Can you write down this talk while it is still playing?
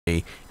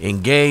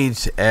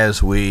engaged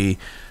as we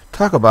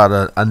talk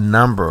about a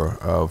number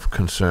of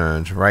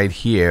concerns right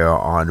here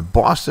on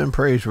Boston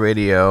Praise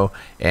Radio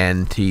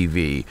and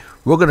TV.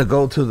 We're going to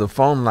go to the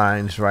phone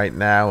lines right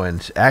now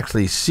and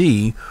actually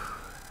see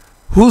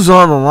who's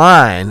on the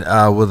line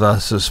with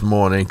us this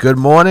morning. Good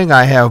morning.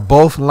 I have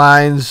both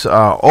lines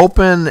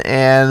open,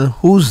 and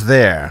who's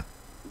there?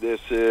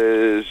 This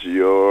is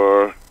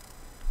your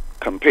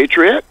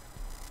compatriot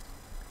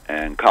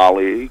and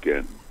colleague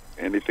and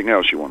anything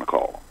else you want to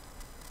call.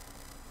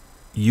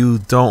 You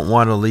don't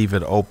want to leave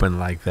it open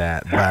like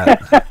that, but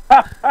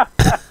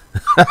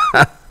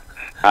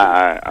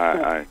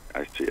I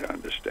see. I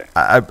understand.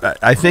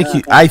 I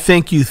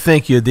think you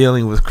think you're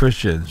dealing with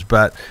Christians,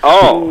 but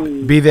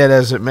be that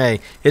as it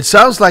may, it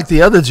sounds like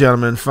the other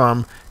gentleman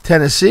from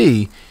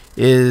Tennessee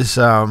is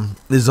on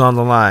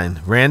the line.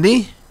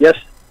 Randy? Yes.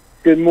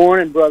 Good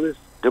morning, brothers.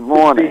 Good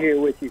morning. Good to be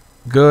here with you.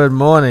 Good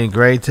morning.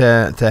 Great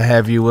to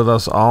have you with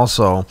us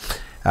also.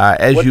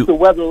 What's the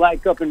weather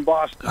like up in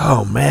Boston?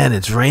 Oh man,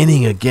 it's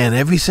raining again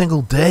every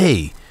single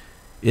day.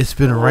 It's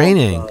been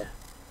raining.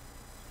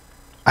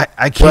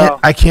 I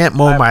can't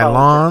mow my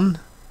lawn.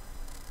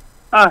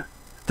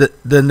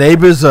 The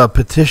neighbors are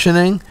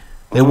petitioning.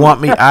 They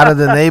want me out of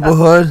the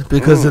neighborhood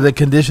because of the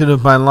condition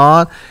of my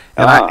lawn.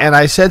 And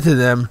I said to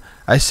them,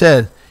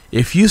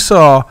 if you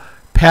saw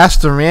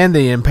Pastor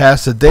Randy and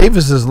Pastor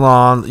Davis's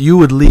lawn, you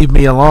would leave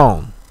me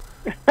alone.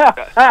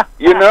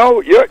 You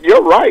know,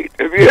 you're right.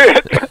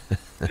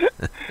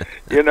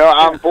 You know,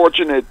 I'm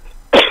fortunate.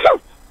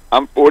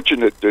 I'm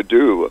fortunate to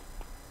do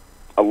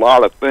a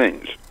lot of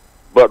things,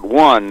 but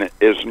one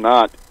is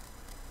not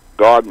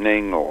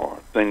gardening or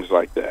things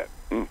like that.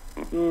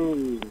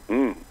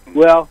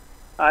 Well,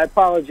 I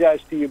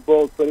apologize to you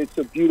both, but it's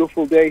a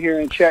beautiful day here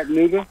in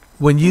Chattanooga.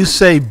 When you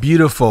say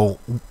beautiful,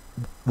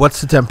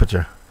 what's the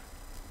temperature?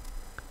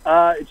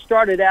 It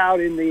started out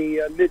in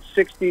the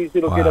mid-60s.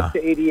 It'll get up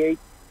to 88.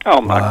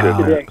 Oh, my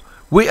goodness. Today.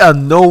 We are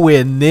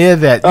nowhere near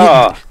that.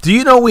 Do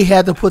you know we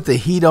had to put the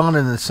heat on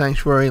in the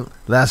sanctuary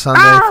last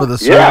Sunday for the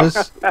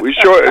service? Yeah, we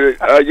sure.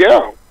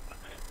 Yeah.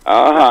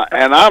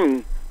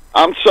 And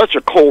I'm such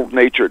a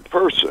cold-natured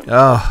person. You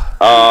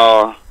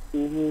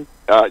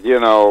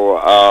know,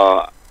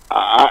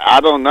 I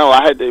don't know.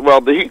 I had to,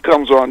 well, the heat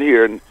comes on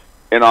here in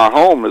our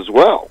home as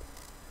well.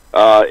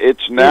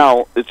 It's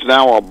now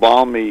a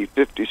balmy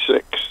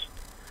 56.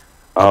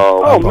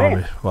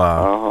 Man! Wow!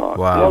 Wow!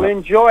 Well,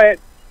 enjoy it.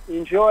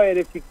 Enjoy it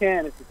if you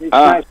can. It's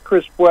nice,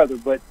 crisp weather.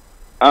 But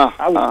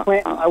I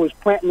was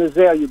planting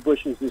azalea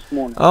bushes this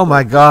morning. Oh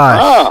my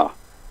gosh!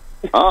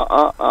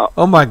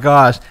 Oh my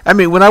gosh! I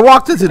mean, when I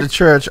walked into the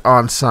church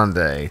on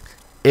Sunday,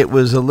 it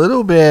was a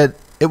little bit.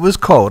 It was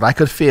cold. I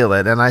could feel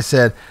it, and I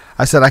said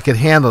I could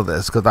handle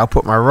this because I'll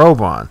put my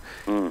robe on.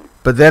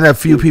 But then a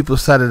few people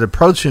started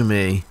approaching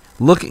me,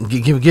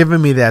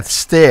 giving me that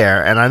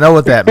stare, and I know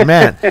what that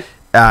meant.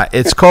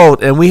 It's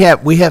cold, and we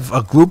have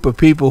a group of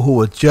people who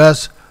are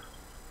just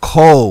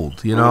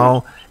cold, you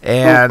know,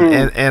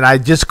 and I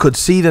just could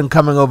see them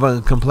coming over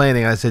and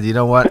complaining. I said, you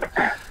know what?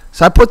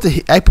 So I put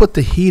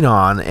the heat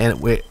on,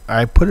 and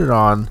I put it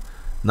on,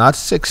 not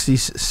 60,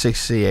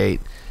 68,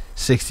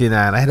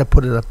 69. I had to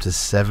put it up to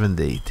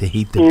 70 to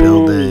heat the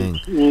building.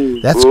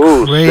 That's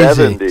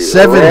crazy.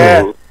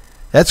 70.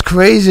 That's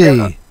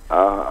crazy.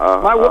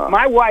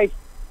 My wife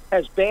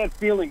has bad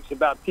feelings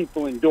about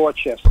people in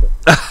Dorchester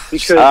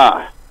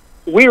because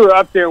we were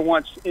up there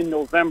once in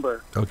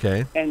November.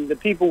 Okay. And the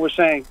people were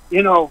saying,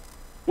 you know,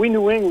 we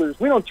New Englanders,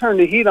 we don't turn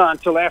the heat on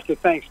until after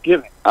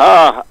Thanksgiving.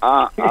 Wow.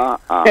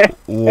 And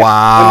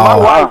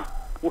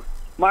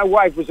my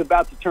wife was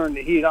about to turn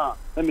the heat on.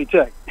 Let me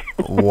tell you.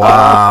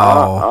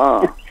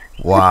 Wow.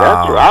 Wow.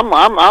 That's right.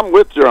 I'm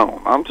with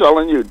Joan. I'm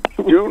telling you,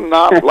 do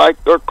not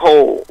like the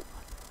cold.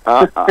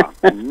 No.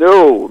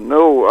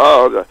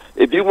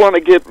 If you want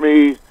to get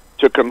me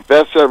to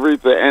confess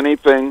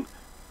anything,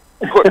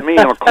 put me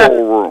in a cold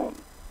room.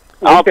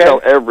 I'll tell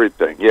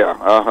everything. Yeah.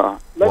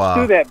 Let's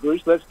do that,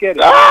 Bruce. Let's get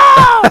it.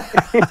 I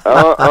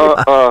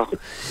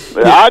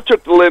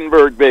took the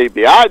Lindbergh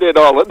baby. I did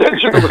all of that.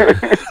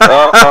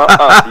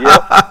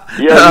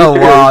 Oh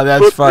wow,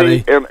 that's funny.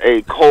 Me in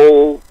a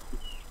cold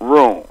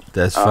room.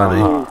 That's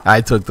funny. I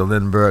took the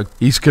Lindbergh.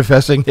 He's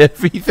confessing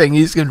everything.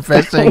 He's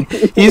confessing.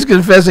 He's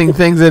confessing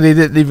things that he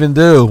didn't even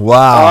do.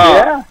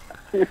 Wow.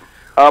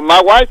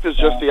 My wife is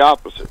just the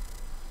opposite.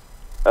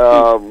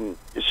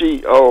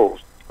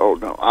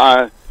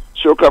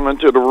 She'll come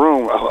into the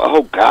room.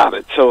 Oh God,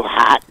 it's so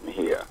hot in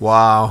here.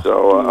 Wow.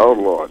 So, oh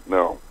Lord,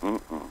 no.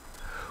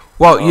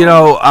 Well, you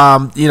know,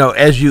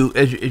 as you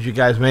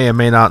guys may or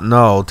may not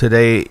know,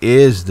 today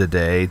is the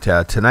day.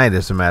 Tonight,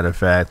 as a matter of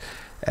fact,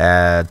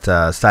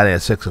 starting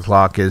at 6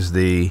 o'clock is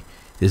the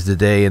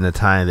day and the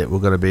time that we're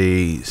going to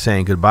be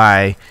saying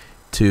goodbye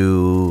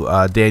to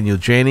Daniel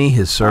Janey.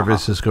 His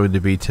service is going to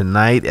be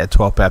tonight at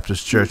 12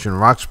 Baptist Church in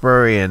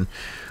Roxbury, and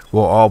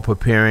we're all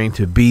preparing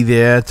to be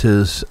there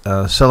to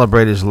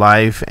celebrate his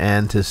life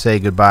and to say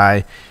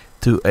goodbye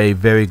to a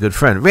very good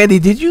friend. Randy,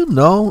 did you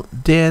know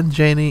Dan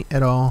Janey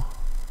at all?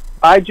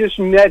 I just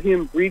met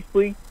him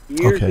briefly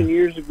years and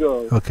years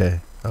ago. Okay.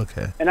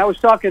 And I was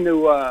talking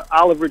to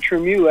Oliver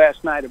Tremue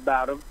last night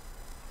about him.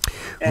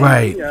 And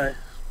right.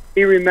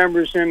 He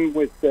remembers him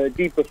with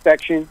deep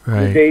affection.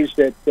 Right. The days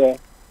that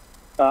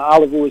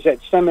Oliver was at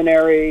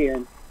seminary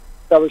and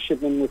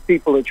fellowshipping with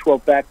people at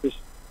 12 Baptist.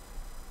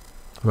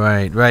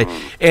 Right.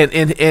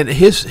 And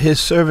his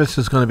service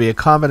is going to be a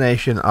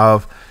combination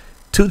of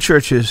two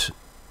churches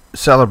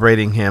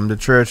celebrating him, the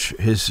church,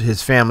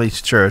 his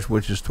family's church,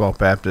 which is 12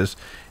 Baptist,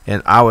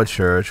 and our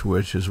church,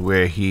 which is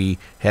where he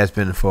has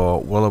been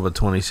for well over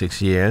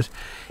 26 years.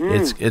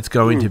 It's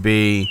going to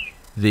be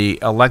the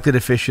elected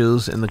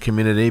officials in the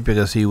community,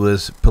 because he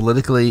was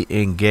politically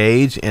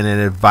engaged and an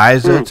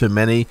advisor to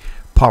many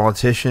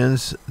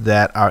politicians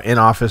that are in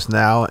office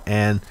now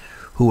and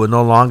who are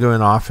no longer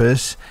in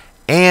office,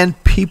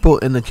 and people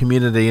in the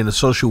community, in the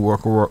social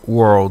work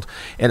world.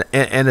 And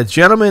a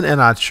gentleman in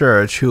our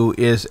church who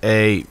is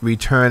a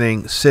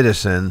returning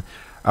citizen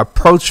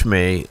approached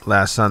me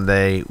last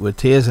Sunday with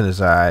tears in his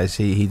eyes.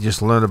 He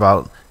just learned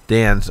about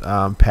Dan's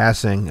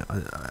passing,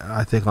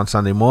 I think, on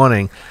Sunday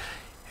morning.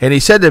 And he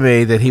said to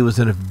me that he was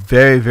in a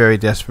very, very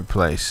desperate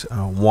place,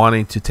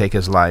 wanting to take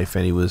his life,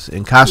 and he was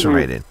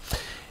incarcerated.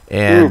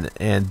 And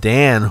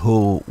Dan,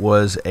 who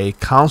was a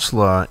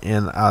counselor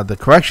in the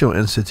correctional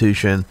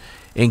institution,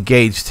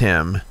 engaged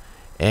him.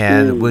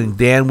 And when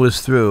Dan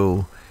was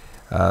through,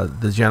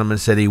 the gentleman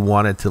said he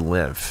wanted to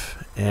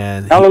live.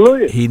 And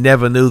Hallelujah. He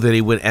never knew that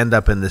he would end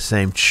up in the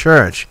same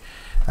church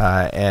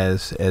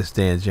as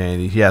Dan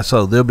Janey. Yeah,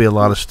 so there'll be a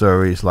lot of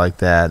stories like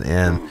that.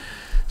 And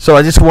so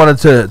I just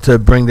wanted to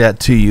bring that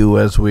to you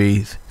as we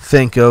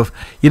think of,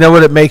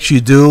 what it makes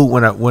you do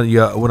when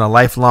a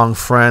lifelong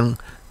friend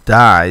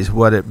dies.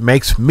 What it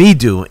makes me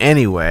do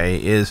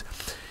anyway is,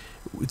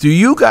 do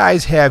you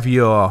guys have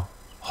your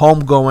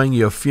homegoing,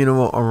 your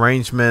funeral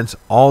arrangements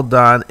all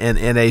done and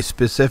in a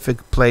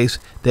specific place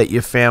that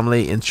your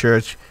family and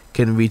church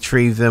can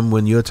retrieve them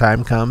when your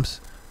time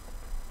comes?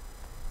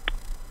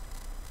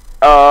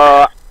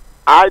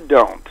 I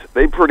don't.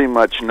 They pretty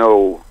much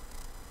know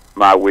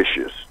my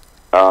wishes.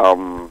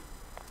 In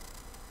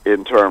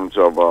terms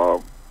of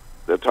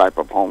the type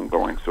of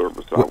homegoing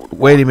service I would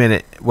wait a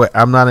minute.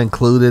 I'm not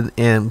included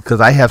in,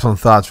 because I have some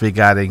thoughts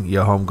regarding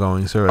your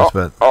homegoing service.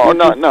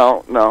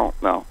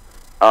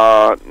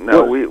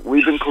 No,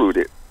 we've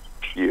included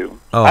you.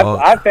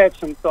 I've had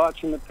some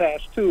thoughts in the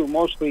past, too,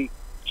 mostly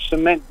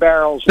cement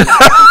barrels.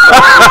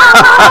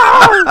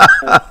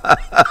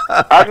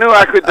 I knew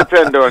I could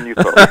depend on you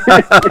folks.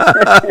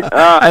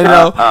 I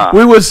know.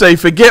 We would say,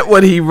 forget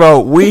what he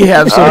wrote. We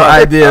have some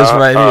ideas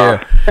right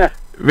here.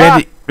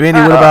 Randy,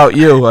 what about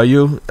you?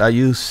 Are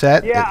you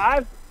set?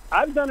 Yeah,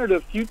 I've done it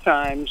a few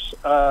times.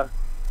 Of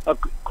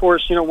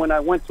course, when I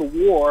went to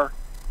war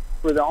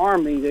for the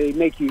Army, they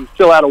make you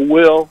fill out a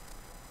will.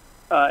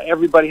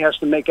 Everybody has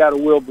to make out a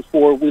will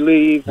before we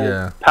leave.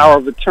 And power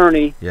of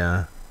attorney.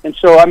 Yeah. And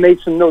so I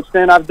made some notes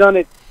then. I've done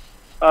it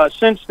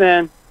since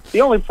then. The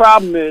only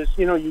problem is,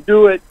 you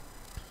do it,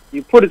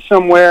 you put it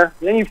somewhere,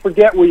 then you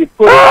forget where you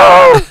put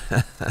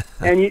it,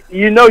 and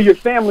your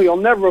family will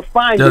never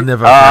find it. They'll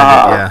never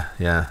find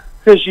it. Yeah.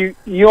 Because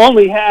you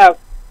only have,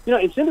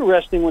 it's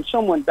interesting when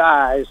someone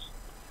dies,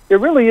 there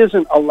really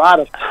isn't a lot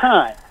of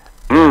time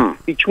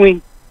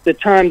between the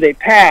time they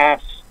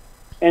pass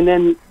and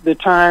then the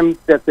time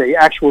that the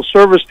actual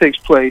service takes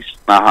place.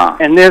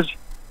 And there's,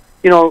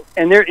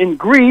 and they're in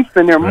grief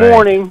and they're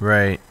mourning.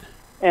 Right.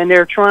 And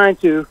they're trying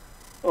to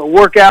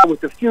work out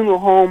with the funeral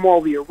home all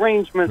the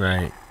arrangements.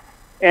 Right.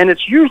 And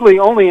it's usually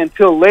only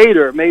until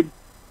later, maybe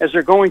as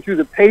they're going through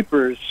the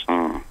papers,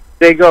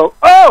 they go,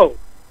 "Oh,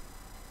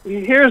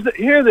 here are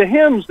the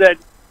hymns that."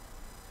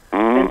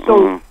 And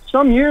so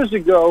some years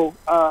ago,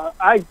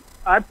 I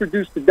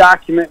produced a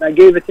document and I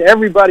gave it to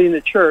everybody in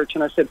the church,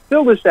 and I said,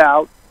 "Fill this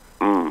out,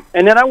 and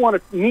then I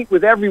want to meet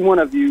with every one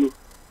of you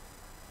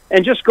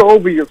and just go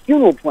over your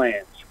funeral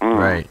plans."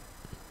 Right.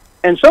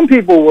 And some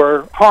people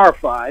were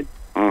horrified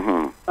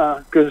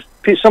because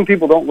some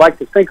people don't like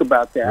to think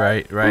about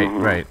that.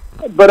 Right.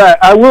 But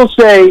I will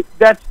say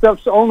that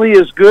stuff's only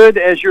as good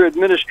as your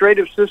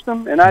administrative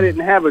system, and I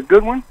didn't have a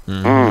good one.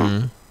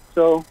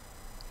 So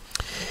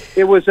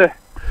it was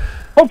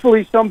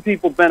hopefully some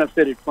people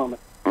benefited from it.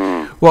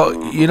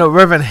 Well,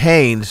 Reverend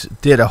Haynes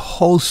did a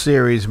whole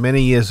series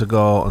many years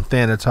ago on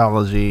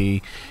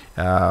thanatology,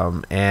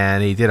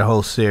 and he did a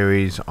whole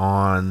series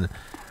on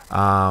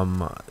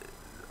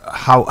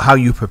how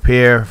you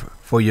prepare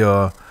for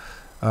your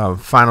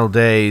final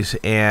days,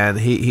 and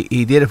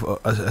he did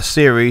a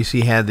series.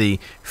 He had the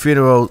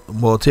funeral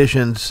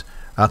morticians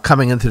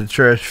coming into the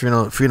church,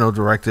 funeral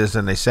directors,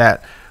 and they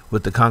sat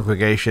with the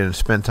congregation and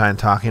spent time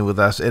talking with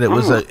us, and it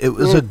was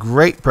a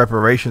great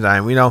preparation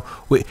time.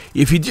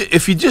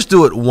 If you just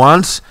do it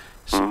once,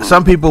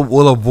 Some people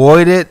will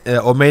avoid it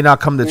or may not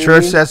come to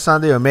church that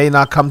Sunday or may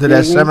not come to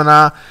that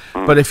seminar.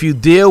 But if you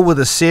deal with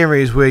a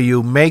series where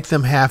you make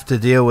them have to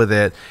deal with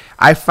it,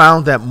 I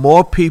found that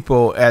more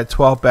people at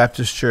 12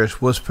 Baptist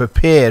Church was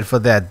prepared for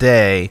that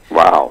day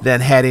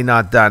than had he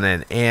not done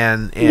it.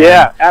 And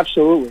yeah,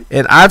 absolutely.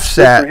 And I've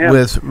sat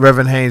with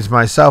Reverend Haynes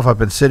myself. I've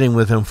been sitting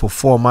with him for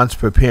 4 months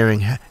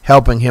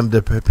helping him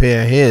to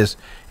prepare his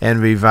and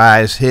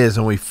revise his,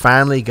 and we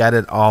finally got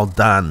it all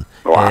done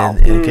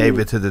and gave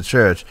it to the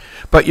church.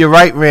 But you're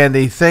right,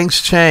 Randy,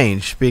 things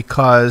change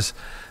because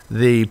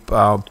the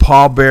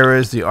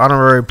pallbearers, the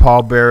honorary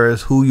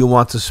pallbearers, who you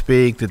want to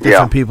speak, the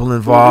different people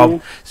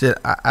involved, said,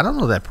 I don't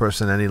know that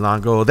person any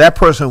longer. Or that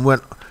person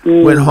went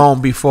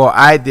home before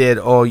I did,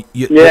 or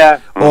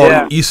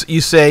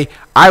you say,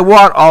 I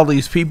want all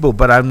these people,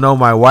 but I know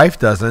my wife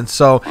doesn't.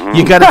 So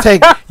you got to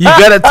take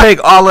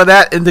all of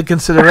that into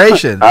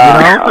consideration,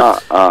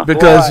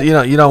 because you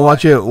don't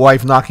want your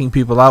wife knocking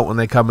people out when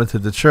they come into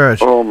the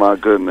church. Oh my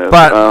goodness!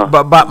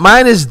 But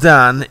mine is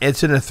done.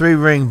 It's in a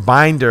 3-ring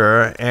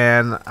binder,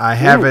 and I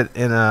have it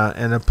in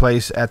a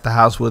place at the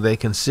house where they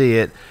can see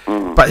it.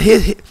 But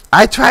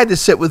I tried to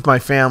sit with my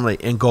family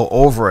and go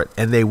over it,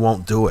 and they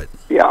won't do it.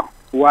 Yeah.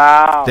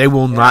 Wow. They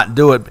will not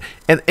do it.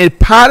 And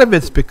part of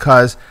it's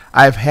because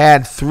I've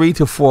had 3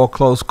 to 4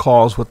 close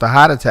calls with the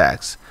heart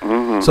attacks.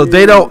 So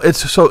they don't,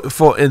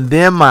 in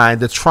their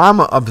mind, the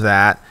trauma of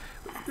that,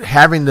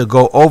 having to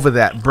go over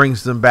that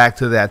brings them back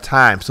to that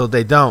time. So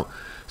they don't.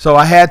 So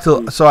I had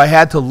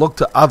to look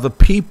to other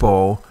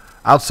people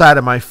outside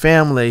of my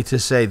family to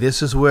say,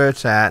 this is where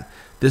it's at,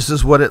 this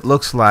is what it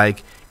looks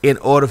like, in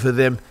order for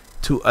them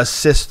to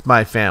assist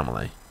my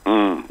family.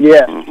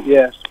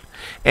 Yes.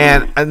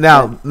 And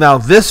now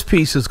this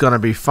piece is going to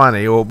be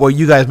funny, or well,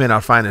 you guys may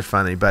not find it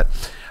funny, but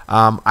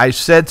I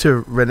said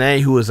to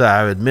Renee, who is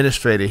our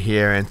administrator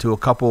here, and to a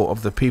couple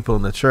of the people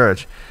in the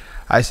church,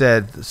 I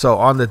said, so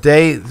on the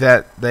day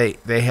that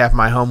they have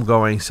my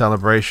homegoing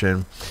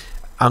celebration,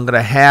 I'm going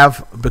to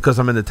have, because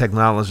I'm into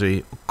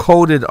technology,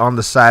 coded on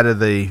the side of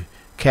the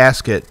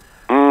casket,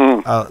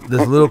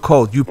 this little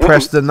code. You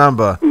press the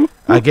number.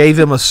 I gave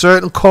them a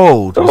certain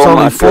code. It's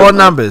only 4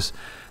 numbers.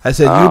 I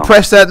said, you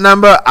press that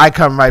number, I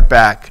come right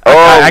back.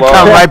 I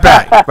come right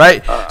back,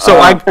 right?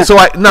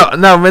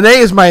 Now Renee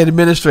is my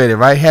administrator,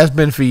 right? Has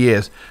been for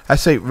years. I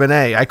say,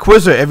 Renee, I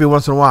quiz her every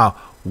once in a while.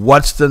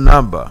 What's the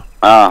number?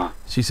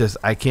 She says,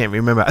 I can't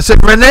remember. I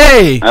said,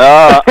 Renee! So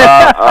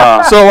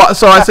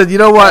I said, you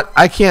know what?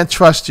 I can't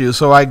trust you.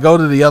 So I go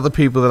to the other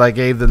people that I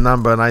gave the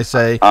number, and I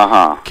say,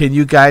 can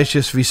you guys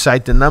just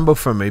recite the number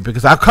for me?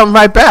 Because I'll come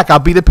right back. I'll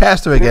be the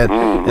pastor again.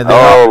 And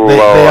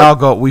they all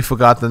go, we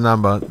forgot the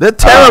number. They're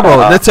terrible.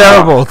 They're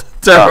terrible.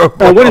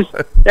 Terrible.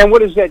 And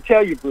what does that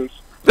tell you, Bruce?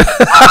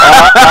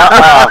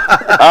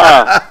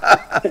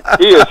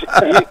 He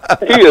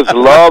is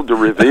loved,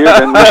 revered,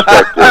 and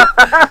respected.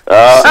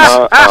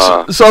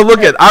 So look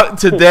at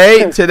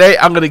today.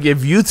 I'm going to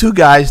give you 2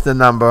 guys the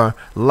number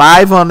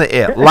live on the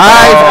air.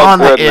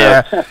 The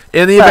air.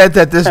 In the event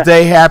that this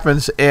day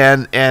happens,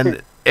 and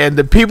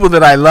the people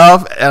that I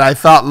love and I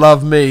thought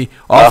loved me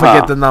all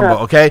forget the number.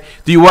 Okay?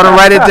 Do you want to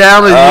write it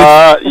down?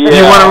 Or do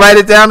you want to write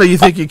it down, or you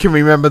think you can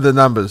remember the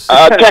numbers?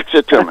 Text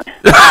it to me.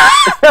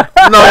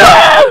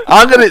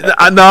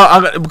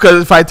 No,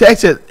 because if I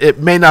text it, it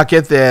may not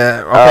get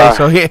there. Okay,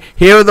 so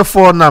here are the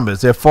 4 numbers.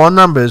 There are 4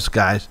 numbers,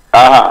 guys.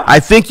 I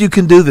think you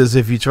can do this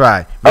if you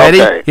try.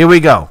 Ready? Okay. Here we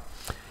go.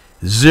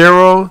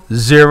 0,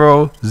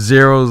 0,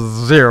 0,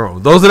 0.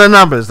 Those are the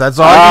numbers. That's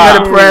all you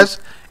got to press,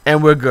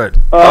 and we're good.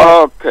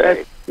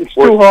 Okay. It's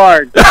too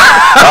hard. I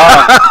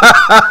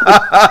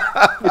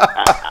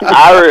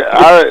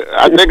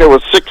think it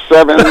was 6,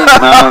 7.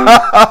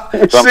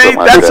 See,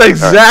 that's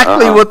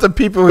exactly what the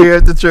people here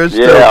at the church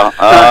do.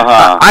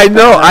 I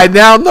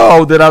now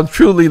know that I'm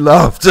truly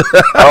loved.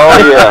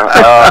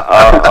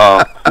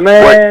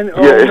 Man,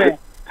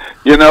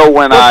 You know,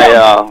 when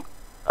I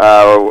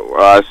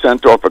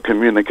sent off a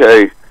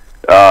communique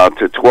to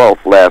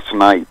 12th last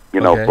night,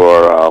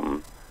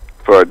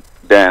 for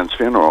Dan's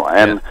funeral,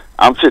 and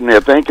I'm sitting there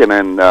thinking,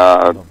 and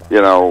I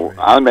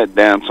met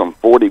Dan some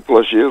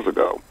 40+ years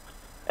ago,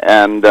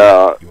 and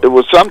there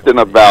was something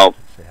about,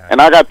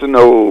 and I got to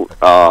know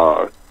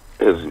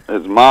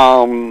his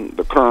mom,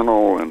 the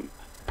colonel, and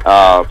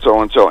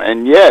so and so,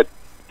 and yet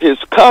his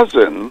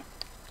cousin,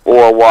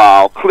 for a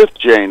while, Cliff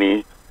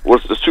Janey,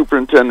 was the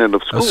superintendent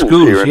of schools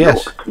here in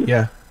Newark.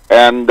 Yeah,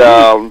 and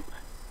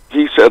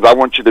he said, "I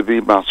want you to be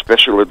my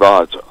special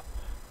advisor."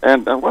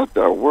 And what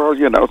the world,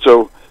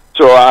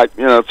 So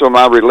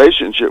my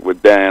relationship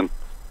with Dan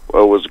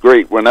was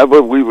great.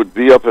 Whenever we would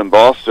be up in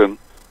Boston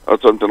or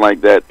something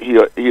like that,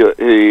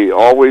 he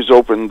always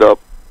opened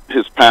up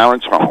his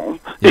parents' home,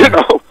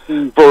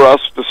 for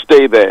us to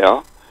stay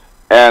there,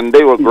 and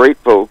they were great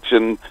folks.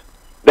 And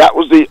that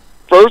was the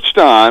first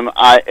time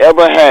I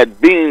ever had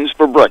beans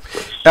for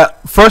breakfast.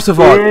 First of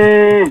all,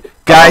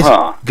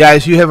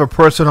 guys, you have a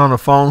person on the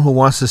phone who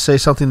wants to say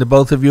something to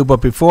both of you. But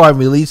before I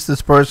release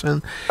this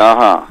person,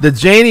 the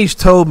Janeys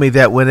told me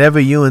that whenever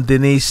you and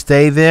Denise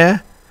stay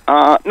there.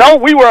 No,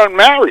 we weren't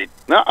married.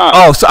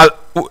 Oh, so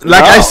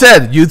I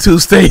said, you two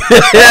stay.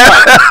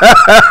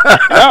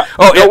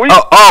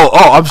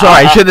 I'm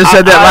sorry. I shouldn't have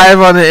said that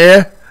live on the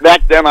air.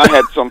 Back then, I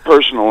had some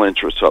personal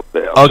interests up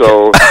there. Okay.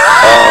 So,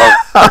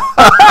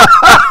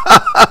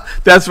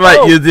 that's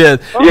right, you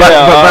did.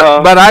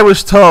 Yeah, but I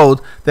was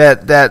told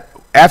that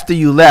after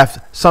you left,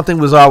 something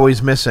was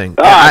always missing.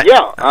 You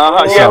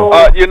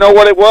know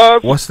what it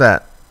was? What's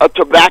that? A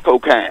tobacco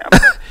can.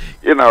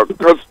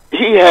 Because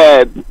he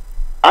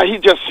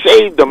just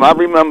saved them. I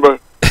remember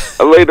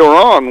later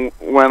on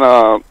when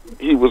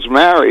he was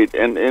married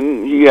and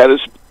he had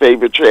his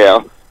favorite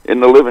chair in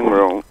the living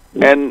room,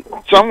 and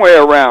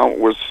somewhere around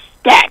was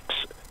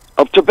stacks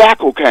of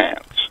tobacco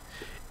cans.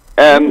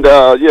 And,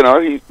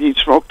 he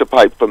smoked a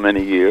pipe for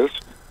many years.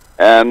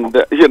 And,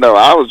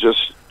 I was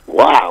just,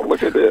 wow,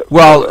 look at this.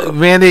 Well,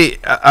 Randy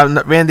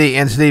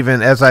and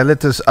Stephen, as I let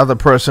this other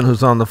person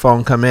who's on the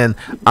phone come in,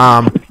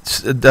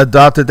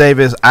 Dr.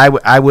 Davis,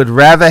 I would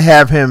rather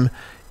have him,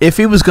 if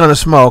he was going to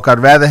smoke, I'd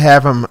rather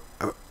have him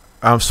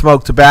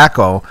smoke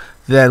tobacco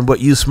than what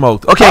you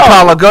smoked. Okay,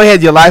 Carla, go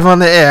ahead. You're live on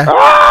the air.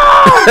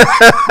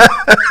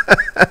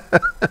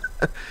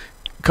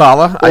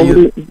 Carla,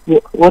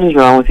 what is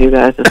wrong with you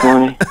guys this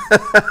morning?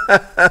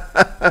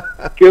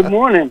 Good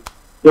morning.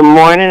 Good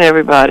morning,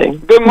 everybody.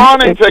 Good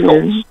morning,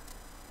 Pickles.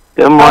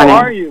 Good morning.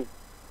 How are you?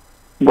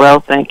 Well,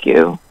 thank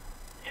you.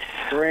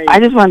 Great. I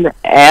just wanted to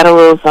add a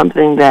little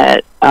something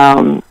that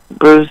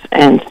Bruce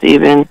and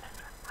Stephen,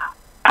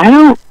 I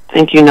don't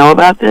think you know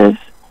about this.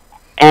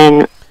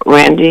 And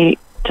Randy,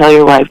 tell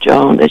your wife,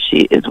 Joan, that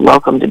she is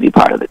welcome to be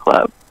part of the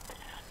club.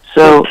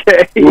 So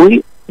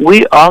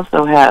we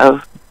also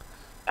have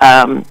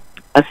a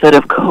set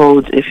of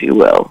codes, if you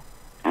will,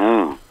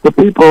 for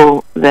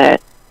people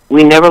that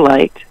we never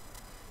liked,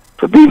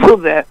 for people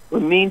that were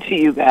mean to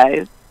you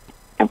guys,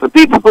 and for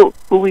people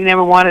who we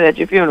never wanted at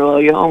your funeral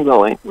or your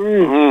homegoing.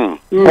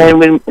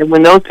 And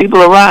when those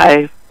people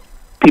arrive,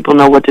 people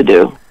know what to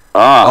do.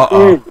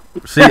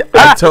 See,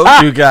 I told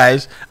you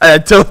guys.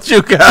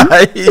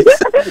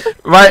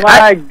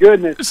 My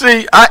goodness.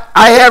 See,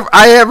 I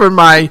have in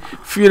my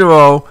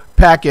funeral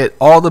packet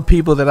all the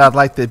people that I'd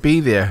like to be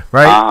there,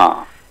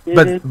 right?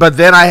 But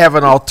then I have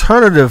an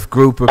alternative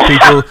group of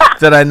people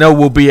that I know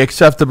will be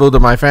acceptable to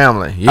my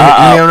family. You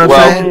hear what I'm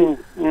saying?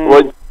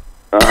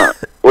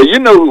 Well, you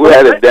know who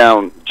had it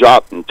down,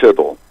 jot and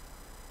tittle,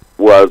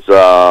 was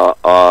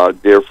our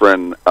dear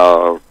friend,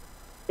 the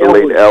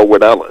late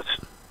Elwood Ellis.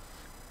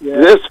 Yeah.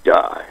 This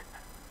guy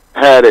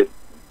had it.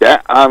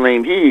 I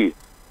mean, he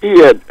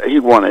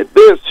wanted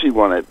this, he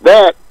wanted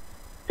that,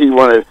 he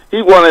wanted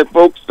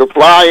folks to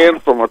fly in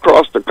from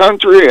across the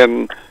country,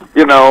 and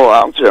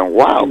I'm saying,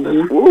 wow,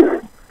 this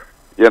woo.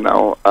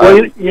 Well,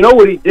 you know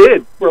what he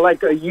did for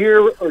like a year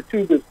or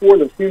two before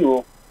the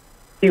funeral?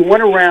 He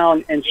went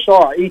around and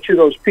saw each of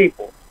those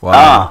people.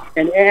 Wow.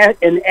 And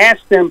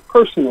asked them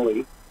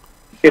personally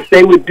if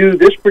they would do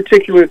this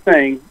particular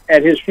thing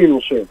at his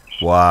funeral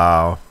service.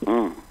 Wow.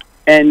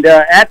 And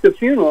at the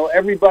funeral,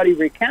 everybody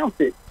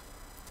recounted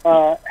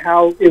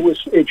how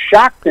it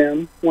shocked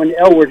them when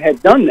Elwood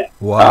had done that.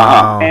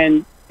 Wow.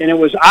 And it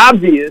was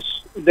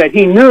obvious that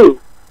he knew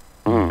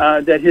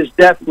that his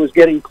death was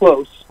getting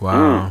close.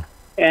 Wow.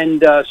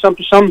 And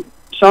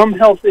some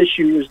health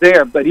issue was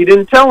there, but he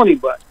didn't tell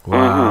anybody.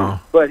 Wow.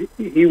 But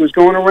he was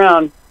going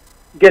around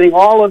getting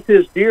all of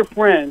his dear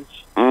friends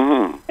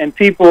and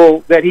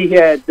people that he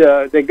had,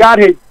 that God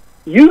had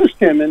used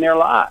him in their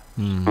lives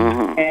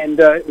and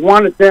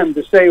wanted them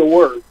to say a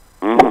word.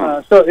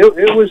 So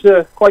it was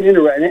quite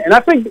interesting. And I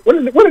think, what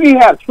did he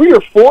have? 3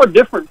 or 4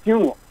 different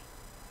funerals.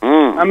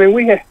 I mean,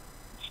 we had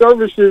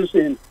services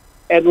in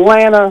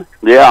Atlanta,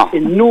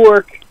 in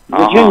Newark,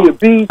 Virginia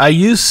Beach. Are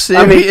you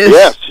serious? I mean,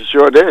 yes, you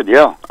sure did,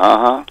 yeah.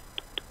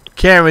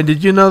 Karen,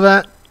 did you know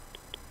that?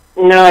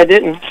 No, I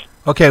didn't.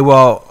 Okay,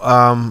 well,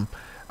 I'm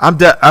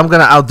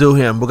gonna outdo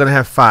him. We're gonna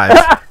have 5.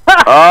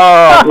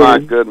 Oh my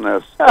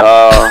goodness.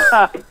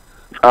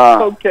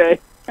 Okay.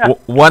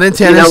 One in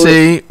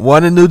Tennessee,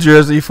 one in New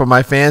Jersey for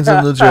my fans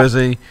in New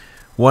Jersey,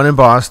 one in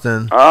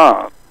Boston.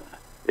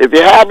 If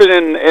you have it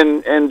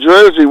in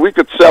Jersey, we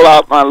could sell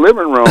out my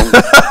living room.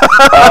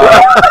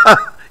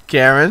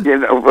 Karen,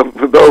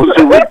 for those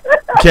who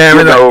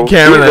Karen,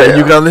 are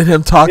you gonna let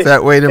him talk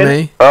that way to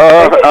me?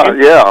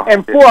 Yeah.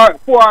 And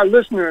for our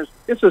listeners,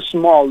 it's a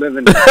small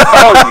living room.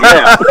 Oh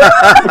yeah.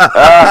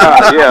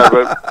 Yeah,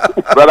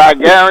 but I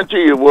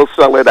guarantee you we'll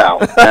sell it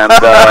out, and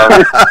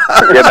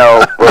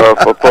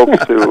for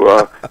folks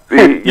to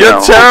be.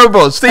 You're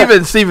terrible,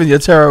 Stephen. You're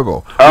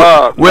terrible.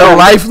 We're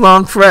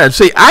lifelong friends.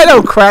 See, I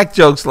don't crack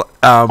jokes.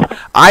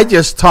 I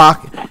just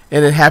talk,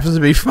 and it happens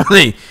to be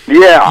funny.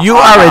 Yeah. You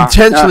are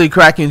intentionally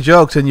cracking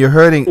jokes, and you're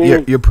hurting.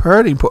 You're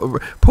hurting.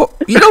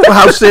 You know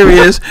how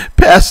serious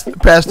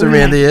Pastor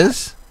Randy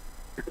is.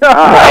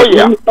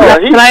 Can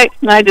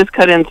I just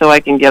cut in so I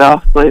can get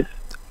off, please?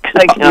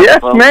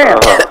 Yes, ma'am.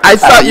 I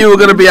thought you were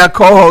going to be our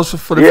co-host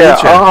for the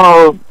future.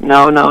 Oh,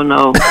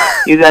 no.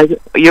 You guys,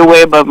 you're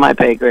way above my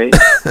pay grade.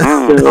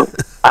 So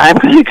I'm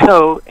going to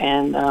go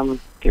and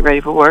get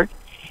ready for work.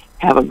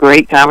 Have a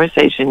great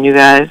conversation, you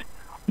guys.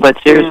 But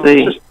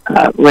seriously,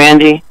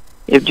 Randy,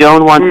 if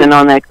Joan wants in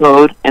on that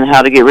code and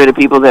how to get rid of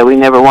people that we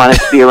never wanted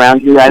to be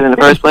around you guys in the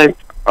first place,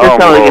 just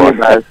totally give me a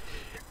buzz.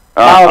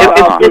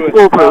 It's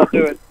foolproof.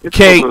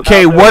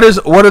 Kay,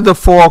 what are the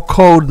 4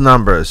 code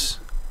numbers?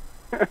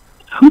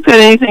 Who said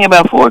anything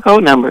about 4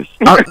 code numbers?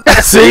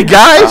 See,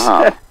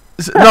 guys?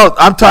 No,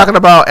 I'm talking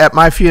about at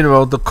my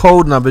funeral, the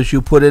code numbers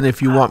you put in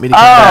if you want me to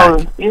come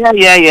back.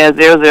 Yeah,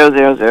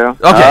 0000.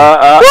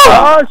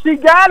 Okay. She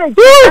got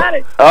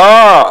it.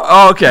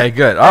 Oh, okay,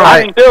 good. All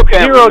right. I still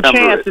can't Zero remember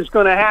chance it. it's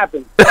going to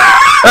happen.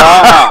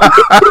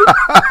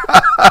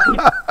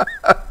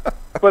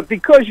 But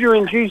because you're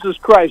in Jesus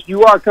Christ,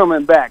 you are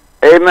coming back.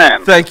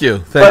 Amen. Thank you.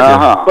 Thank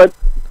you.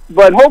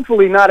 But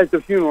hopefully not at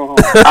the funeral home.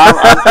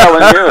 I'm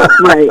telling you.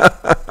 Right.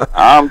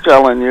 I'm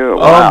telling you.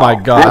 Oh my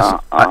gosh.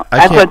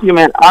 I thought you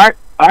meant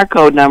our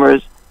code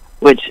numbers,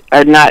 which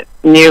are not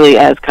nearly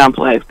as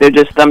complex. They're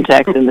just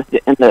thumbtacks in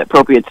the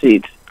appropriate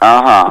seats.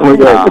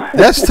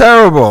 That's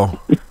terrible.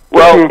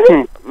 Well,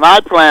 my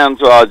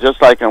plans are just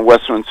like in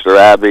Westminster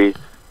Abbey.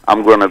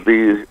 I'm going to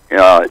be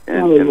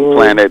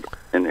implanted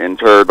and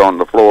interred on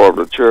the floor of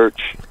the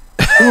church.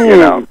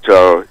 On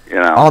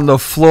the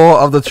floor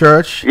of the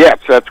church? Yes,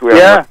 that's where I'm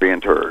going to be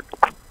interred.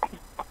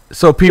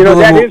 So people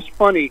that is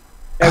funny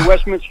at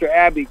Westminster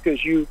Abbey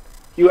because you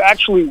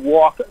actually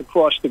walk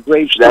across the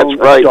gravestone of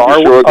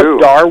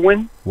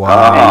Darwin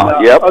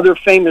and other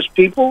famous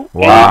people.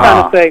 Wow. And you kind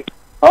of say,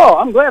 "Oh,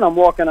 I'm glad I'm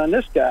walking on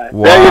this guy."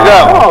 Wow. There you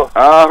go.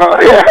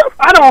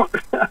 I don't.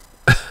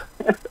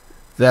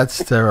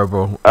 That's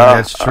terrible.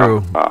 That's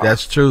true.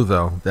 That's true,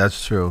 though.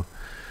 That's true.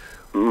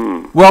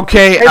 Well,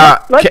 Kay,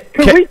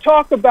 can we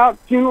talk about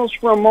funerals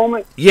for a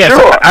moment? Yes,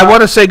 sure. I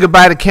want to say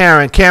goodbye to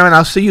Karen. Karen,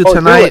 I'll see you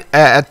tonight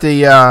at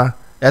the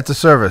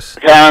service.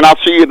 Karen, I'll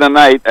see you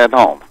tonight at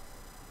home.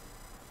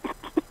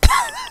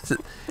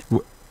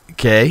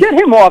 Okay. Get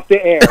him off the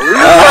air.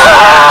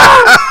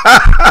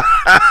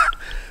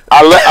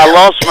 I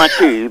lost my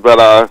key, but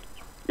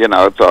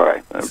it's all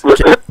right.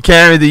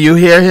 Karen, do you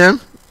hear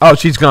him? Oh,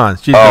 she's gone.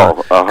 She's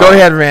gone. Go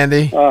ahead,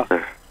 Randy.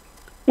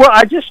 Well,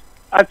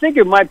 I think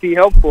it might be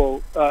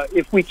helpful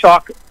if we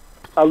talk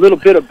a little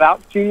bit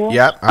about funerals.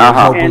 Yep, I was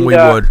hoping we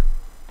would.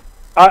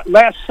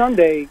 Last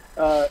Sunday,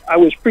 I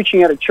was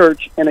preaching at a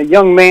church, and a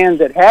young man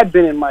that had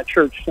been in my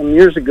church some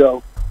years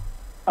ago,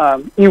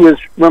 he was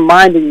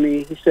reminding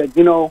me, he said,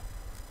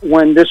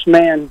 when this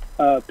man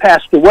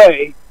passed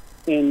away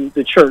in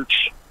the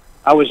church,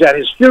 I was at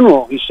his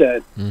funeral, he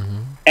said.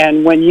 Mm-hmm.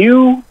 And when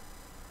you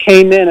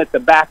came in at the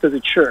back of the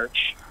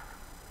church,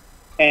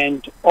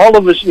 and all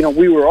of us,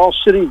 we were all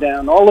sitting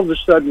down, all of a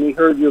sudden we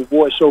heard your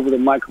voice over the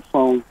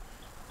microphone.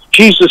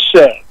 Jesus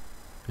said,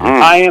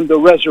 I am the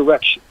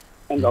resurrection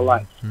and the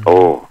life.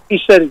 Oh. He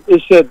said,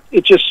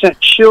 it just sent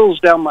chills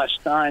down my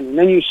spine. And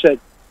then you said,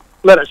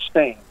 let us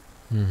stand.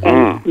 Mm-hmm.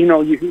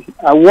 And,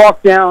 I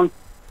walked down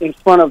in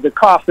front of the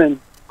coffin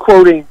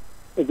quoting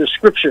the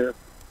scripture.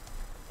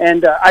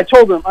 And I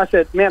told him, I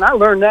said, man, I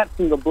learned that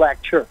from the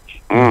black church.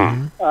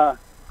 Mm.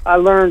 I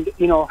learned,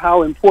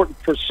 how important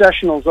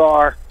processionals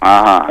are.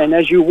 Uh-huh. And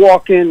as you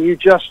walk in, you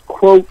just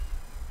quote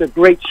the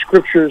great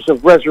scriptures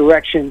of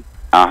resurrection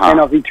and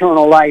of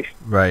eternal life.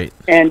 Right.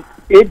 And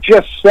it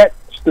just sets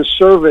the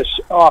service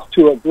off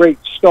to a great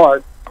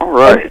start. All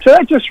right. And so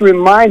that just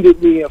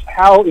reminded me of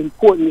how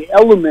important the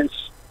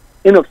elements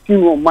in a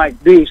funeral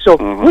might be. So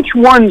which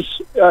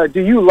ones do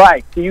you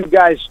like? Do you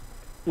guys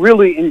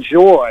really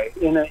enjoy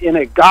in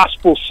a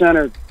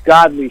gospel-centered,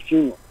 godly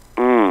funeral?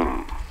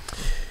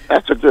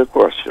 That's a good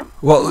question.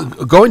 Well,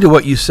 going to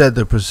what you said,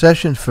 the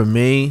procession for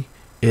me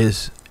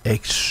is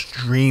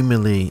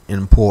extremely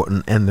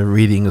important, and the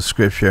reading of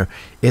Scripture.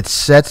 It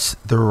sets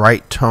the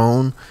right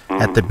tone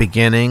at the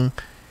beginning,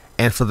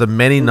 and for the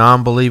many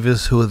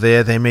non-believers who are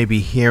there, they may be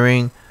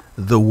hearing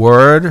the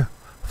Word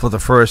for the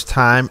first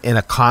time in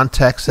a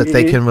context that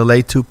they can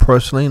relate to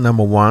personally,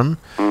 number one.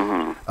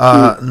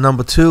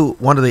 Number two,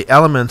 one of the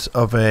elements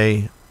of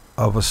a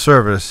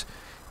service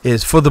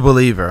is, for the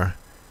believer,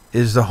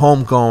 is the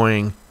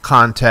homegoing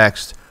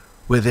context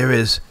where there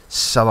is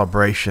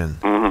celebration.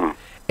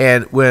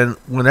 And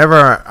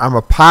whenever I'm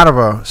a part of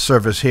a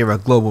service here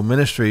at Global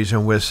Ministries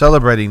and we're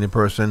celebrating the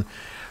person,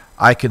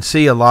 I can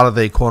see a lot of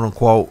the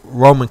quote-unquote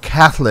Roman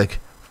Catholic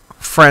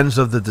friends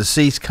of the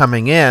deceased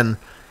coming in,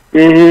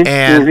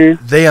 and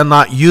they are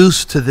not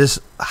used to this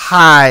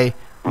high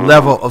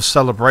level of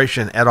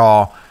celebration at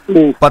all.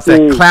 But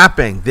they're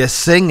clapping, they're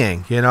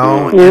singing, and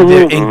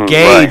they're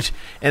engaged,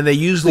 and they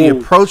usually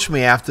approach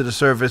me after the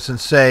service and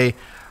say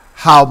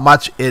how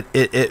much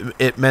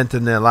it meant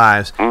in their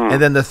lives. And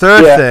then the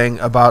third thing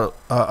about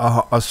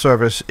a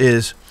service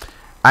is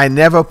I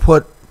never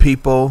put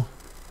people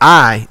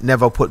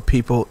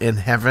in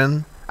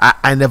heaven.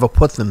 I never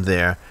put them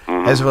there.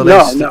 As it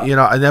relates to,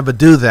 I never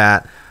do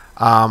that.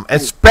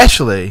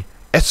 Especially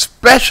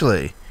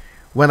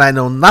when I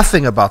know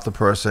nothing about the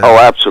person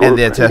and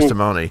their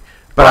testimony.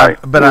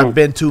 But I've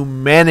been to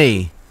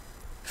many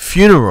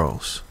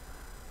funerals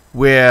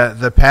where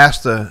the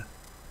pastor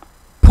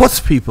puts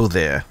people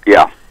there.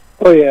 Yeah.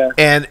 Oh yeah.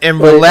 And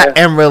yeah.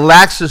 and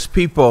relaxes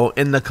people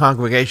in the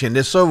congregation.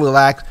 They're so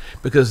relaxed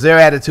because their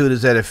attitude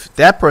is that if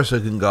that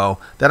person can go,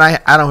 then I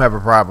don't have a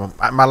problem.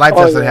 My life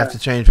doesn't have to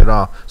change at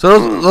all.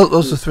 So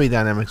those are three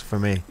dynamics for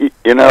me.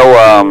 You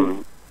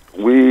know,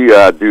 we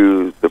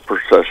do the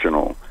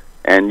processional,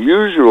 and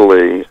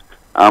usually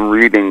I'm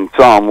reading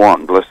Psalm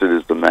 1, Blessed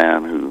is the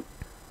man who,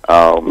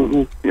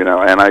 you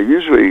know, and I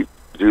usually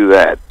do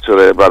that so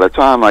that by the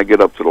time I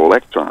get up to the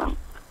lectern,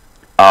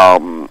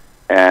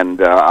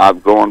 and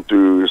I've gone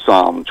through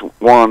Psalm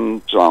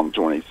 1, Psalm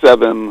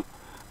 27,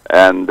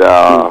 and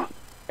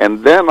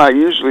then I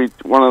usually,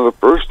 one of the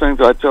first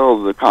things I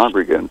tell the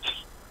congregants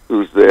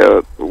who's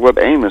there, what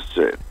Amos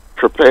said,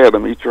 prepare to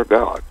meet your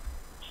God.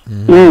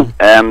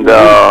 And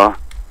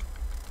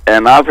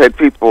I've had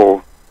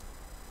people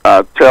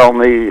tell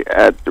me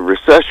at the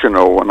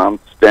recessional when I'm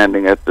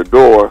standing at the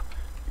door,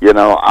 you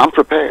know, I'm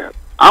prepared,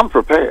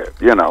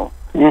 you know.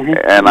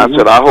 And I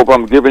said, I hope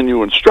I'm giving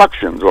you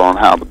instructions on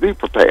how to be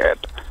prepared.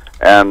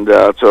 And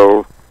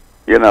so,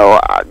 you know,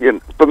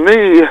 for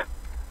me,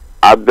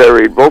 I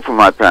buried both of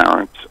my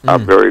parents. I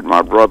buried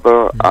my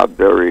brother. I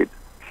buried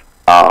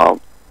both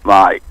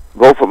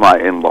of my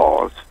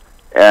in-laws.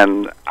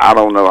 And I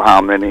don't know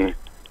how many,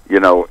 you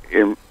know,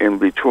 in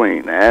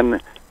between.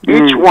 And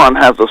each one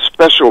has a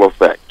special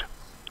effect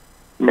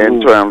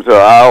in terms of,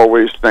 I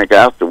always think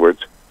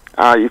afterwards,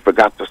 you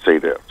forgot to say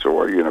this,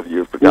 or, you know,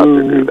 you forgot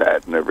to do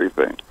that and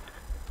everything.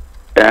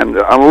 And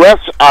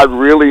unless I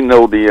really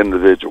know the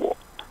individual,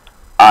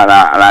 and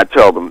I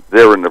tell them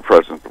they're in the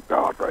presence of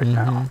God right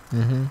now.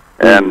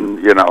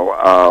 And, you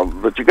know,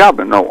 but you got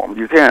to know them.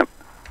 You can't,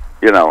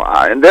 you know,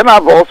 and then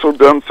I've also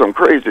done some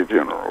crazy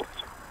funerals.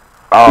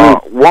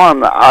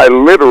 One, I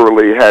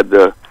literally had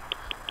to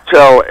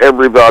tell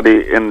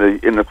everybody in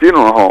the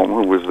funeral home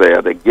who was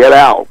there to get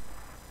out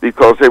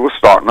because they were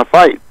starting a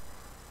fight.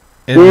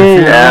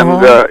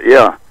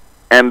 Yeah,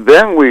 and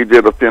then we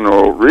did a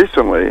funeral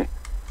recently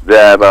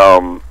that,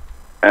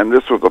 and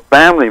this was a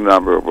family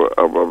member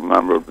of a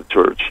member of the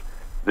church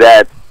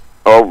that,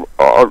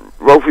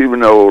 both even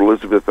know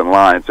Elizabeth and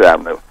Lyons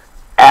Avenue.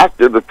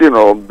 After the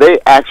funeral, they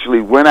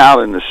actually went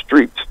out in the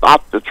street,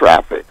 stopped the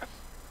traffic,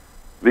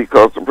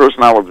 because the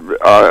person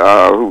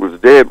who was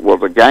dead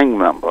was a gang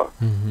member,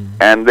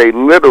 and they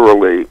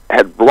literally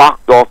had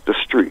blocked off the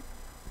street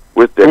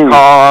with their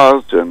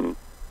cars and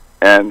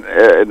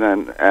it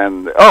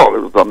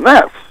was a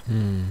mess.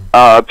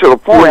 To the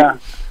point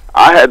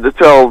I had to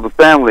tell the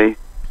family,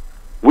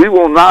 we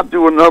will not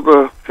do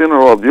another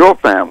funeral of your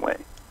family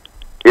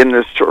in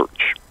this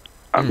church.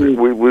 I mean,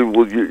 we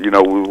will, you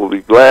know, we will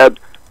be glad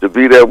to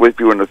be there with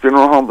you in the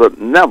funeral home, but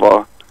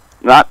never,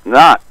 not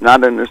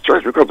in this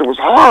church, because it was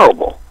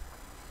horrible.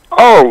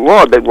 Oh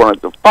Lord, they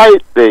wanted to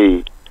fight.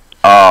 They,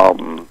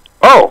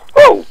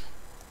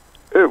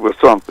 it was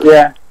something.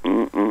 Yeah.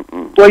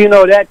 Well, you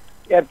know, that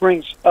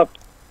brings up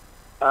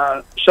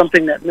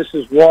something that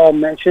Mrs. Wall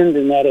mentioned,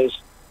 and that is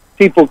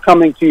people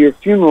coming to your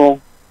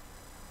funeral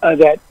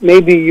that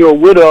maybe your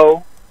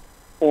widow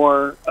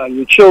or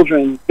your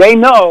children, they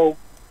know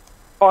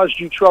caused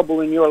you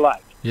trouble in your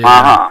life.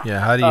 Yeah. Yeah.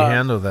 How do you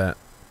handle that?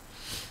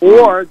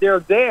 Or they're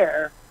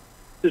there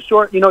to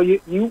sort. You know,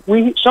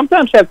 we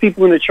sometimes have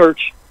people in the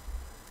church.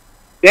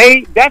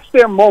 That's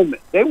their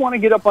moment. They want to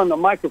get up on the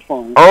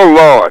microphone. Oh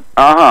Lord.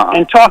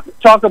 And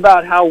talk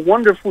about how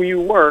wonderful you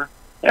were.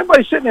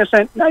 Everybody's sitting there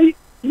saying, "No, you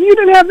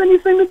didn't have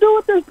anything to do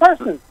with this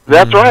person."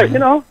 That's right. You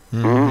know,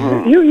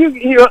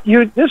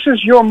 you. This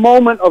is your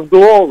moment of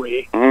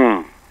glory,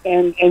 and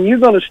you're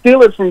going to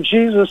steal it from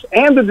Jesus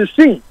and the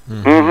deceased.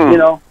 You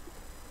know,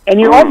 and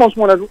you almost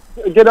want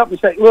to get up and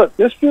say, "Look,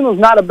 this funeral's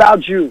not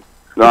about you."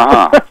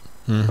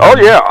 Oh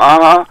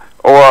yeah.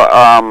 Or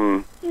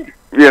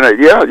you know,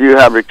 you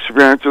have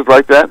experiences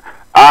like that.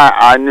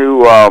 I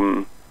knew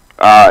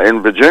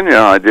in Virginia,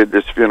 I did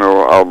this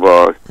funeral of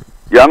a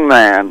young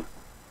man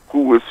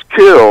who was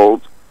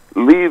killed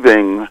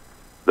leaving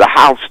the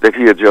house that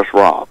he had just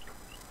robbed,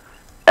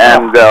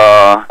 and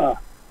the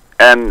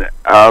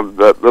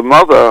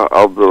mother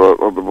of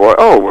the boy,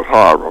 it was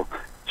horrible.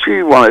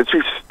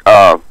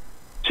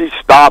 She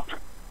stopped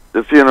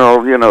the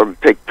funeral, you know, to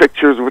take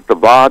pictures with the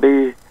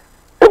body.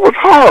 It was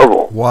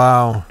horrible.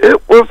 Wow.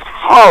 It was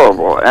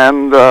horrible,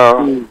 and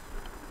or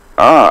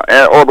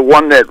the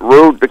one that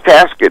rode the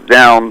casket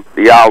down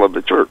the aisle of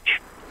the church.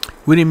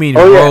 What do you mean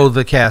rode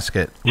the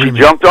casket? She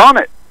jumped on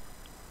it.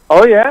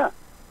 Oh yeah.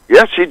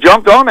 Yes, she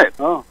jumped on it.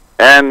 Oh.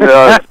 And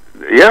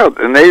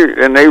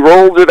and they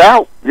rolled it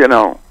out. You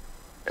know.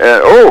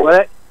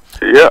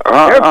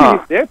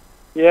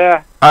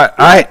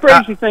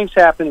 Crazy things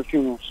happen at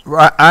funerals.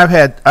 I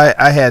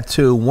had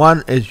two.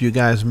 One, as you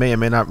guys may or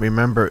may not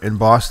remember, in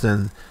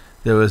Boston,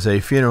 there was a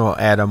funeral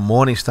at a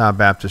Morning Star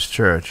Baptist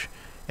church,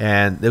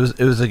 and it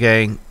was a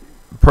gang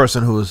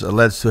person who was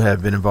alleged to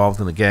have been involved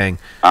in the gang.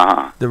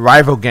 The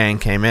rival gang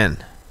came in,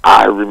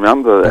 I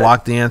remember that.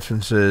 Blocked the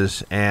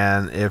entrances,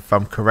 and if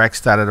I'm correct,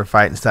 started a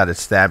fight and started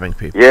stabbing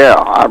people. Yeah,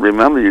 I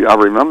remember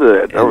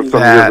that. That was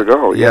some years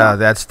ago. Yeah,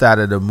 that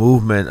started a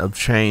movement of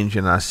change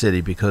in our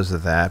city because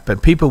of that.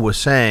 But people were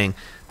saying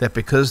that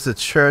because the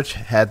church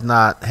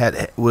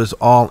was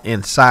all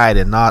inside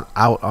and not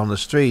out on the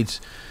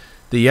streets,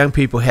 the young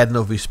people had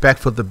no respect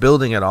for the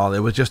building at all. It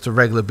was just a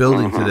regular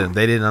building to them.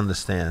 They didn't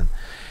understand.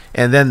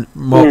 And then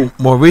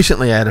more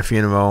recently, I had a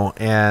funeral,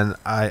 and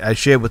I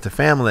shared with the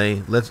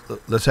family,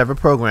 let's have a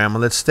program,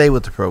 and let's stay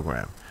with the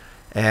program.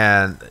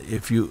 And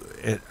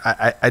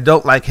I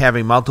don't like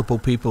having multiple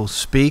people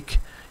speak,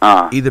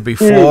 either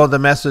before the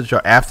message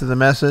or after the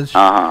message.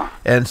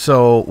 And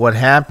so what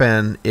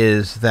happened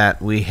is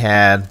that we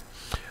had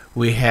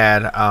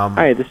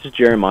hi, this is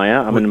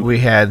Jeremiah. We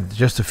had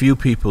just a few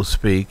people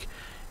speak,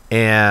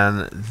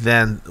 and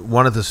then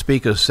one of the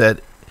speakers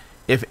said,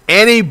 if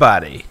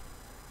anybody,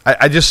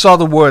 I just saw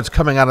the words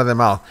coming out of their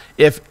mouth,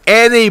 if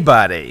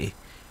anybody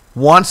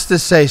wants to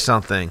say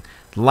something,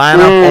 line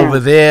up over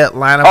there,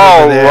 over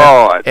there.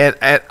 Lord. And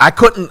I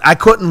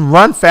couldn't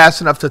run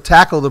fast enough to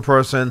tackle the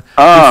person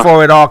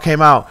before it all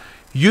came out.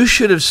 You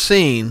should have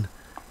seen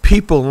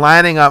people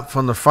lining up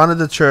from the front of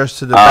the church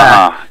to the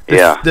back.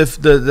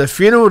 The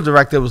funeral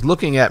director was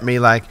looking at me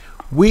like,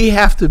 we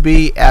have to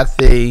be at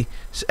the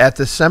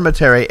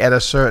cemetery at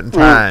a certain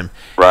time.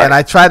 Right. And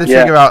I tried to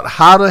figure out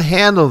how to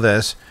handle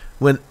this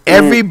when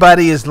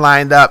everybody is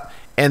lined up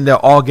and they're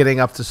all getting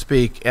up to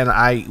speak. And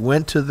I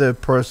went to the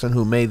person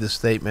who made the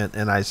statement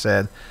and I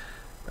said,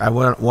 I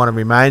want to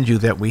remind you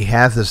that we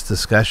have this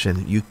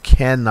discussion. You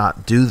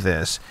cannot do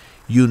this.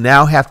 You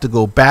now have to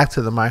go back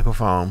to the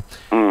microphone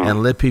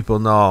and let people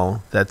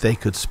know that they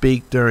could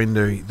speak during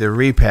the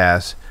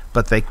repast,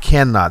 but they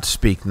cannot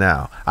speak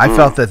now. I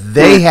felt that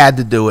they had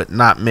to do it,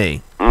 not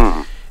me.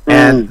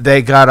 And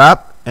they got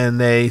up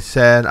and they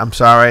said, I'm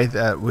sorry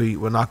that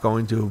we're not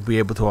going to be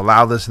able to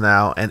allow this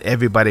now, and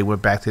everybody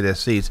went back to their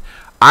seats.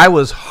 I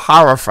was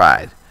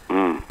horrified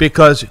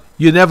because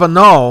you never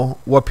know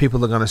what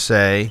people are going to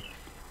say.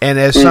 And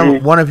as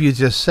one of you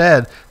just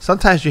said,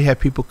 sometimes you have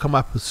people come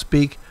up and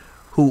speak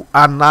who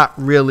are not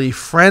really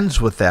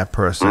friends with that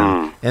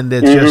person, and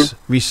they're just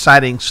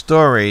reciting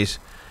stories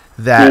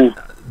that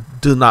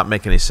do not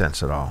make any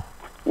sense at all.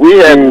 We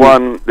had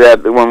one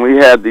that when we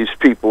had these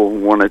people who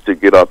wanted to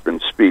get up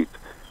and speak,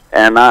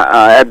 and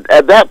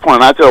at that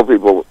point I tell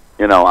people,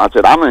 I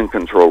said, I'm in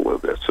control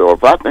of this. So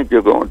if I think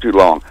you're going too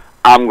long,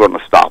 I'm going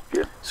to stop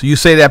you. So you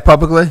say that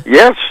publicly?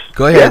 Yes.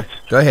 Go ahead.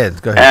 Yes. Go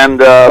ahead. And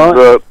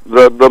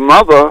the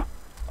mother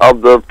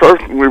of the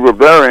person we were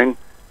burying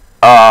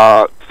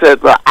said,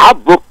 I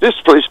booked this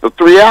place for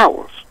 3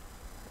 hours.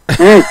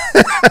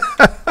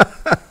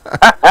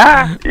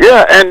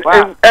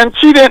 And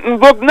she didn't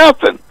book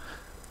nothing.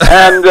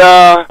 And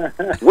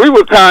we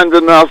were kind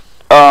enough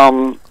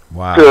to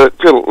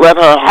let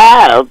her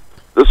have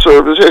the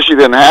service. She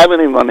didn't have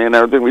any money and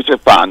everything. We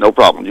said, fine, no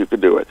problem, you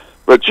could do it.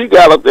 But she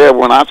got up there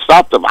when I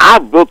stopped them. I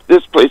booked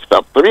this place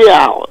for 3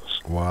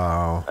 hours.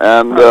 Wow.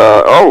 And,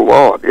 oh,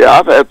 Lord, yeah,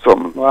 I've had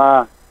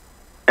some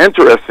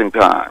interesting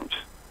times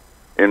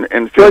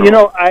in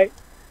funeral. Well,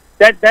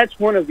 that's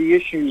one of the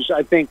issues,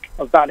 I think,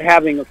 about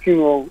having a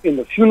funeral in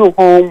the funeral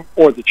home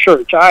or the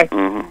church. I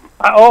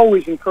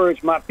always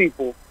encourage my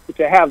people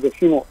to have the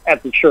funeral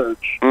at the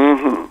church,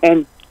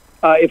 and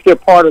if they're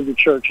part of the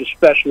church,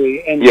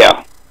 especially. And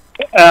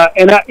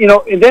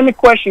and then the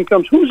question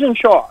comes: who's in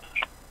charge?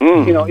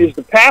 Is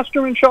the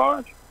pastor in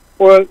charge,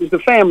 or is the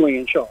family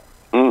in charge?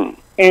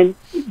 And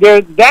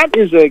that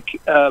is a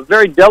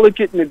very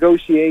delicate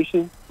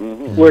negotiation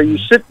where you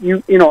sit.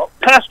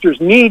 Pastors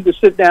need to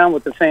sit down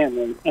with the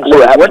family and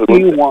say, what do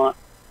you want,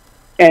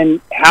 and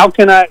how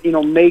can I,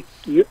 make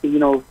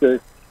the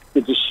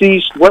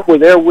deceased, what were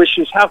their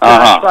wishes? How can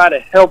I try to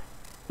help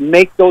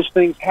make those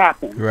things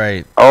happen?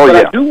 Right. But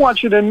I do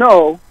want you to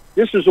know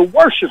this is a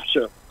worship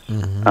service.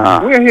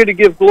 We're here to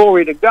give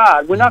glory to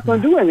God. We're not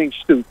going to do anything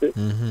stupid.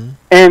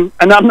 And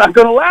I'm not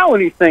going to allow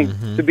anything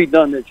to be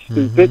done that's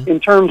stupid in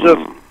terms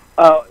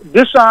of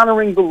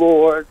dishonoring the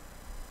Lord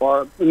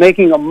or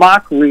making a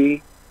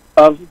mockery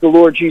of the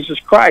Lord Jesus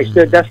Christ.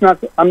 That's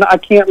not. I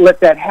can't let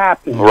that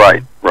happen.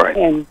 Right.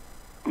 And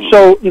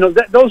so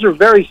those are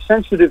very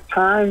sensitive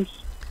times.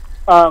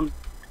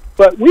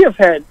 But we have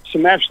had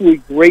some absolutely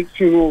great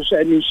funerals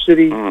at New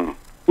City.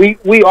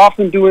 We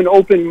often do an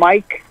open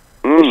mic,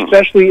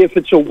 especially if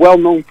it's a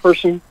well-known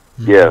person.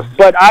 Yes.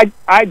 But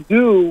I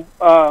do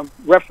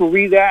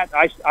referee that.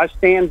 I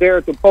stand there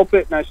at the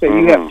pulpit and I say,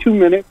 you have 2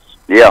 minutes.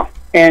 Yeah.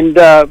 And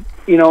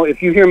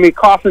if you hear me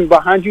coughing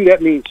behind you,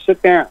 that means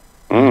sit down.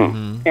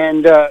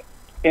 And I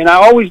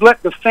always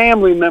let the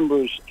family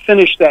members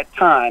finish that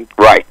time.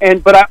 Right.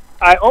 But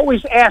I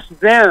always ask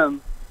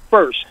them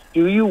first,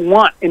 do you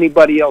want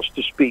anybody else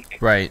to speak?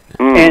 Right.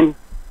 And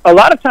a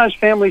lot of times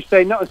families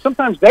say no.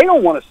 Sometimes they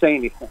don't want to say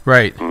anything.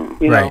 Right.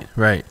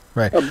 Right.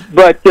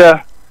 But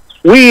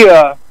we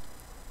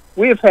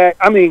have had,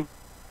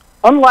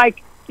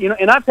 unlike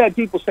and I've had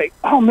people say,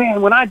 "Oh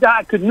man, when I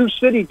die, could New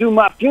City do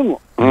my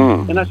funeral?"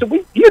 And I said,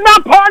 "You're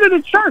not part of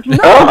the church, no.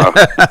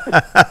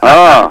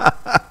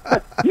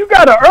 You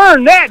got to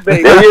earn that,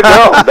 baby." There you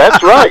go.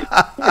 That's right.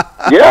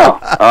 Yeah.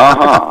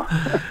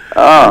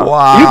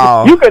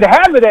 Wow. You could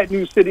have it at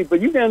New City, but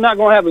you're not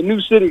going to have a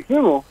New City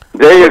funeral.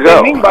 There you go. What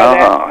I mean by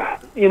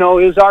that,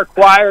 is our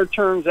choir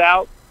turns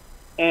out,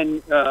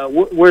 and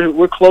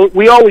we're close.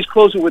 We always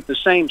close it with the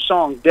same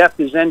song, "Death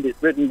Is Ended,"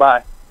 written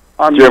by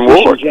our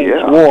musician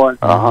James Ward.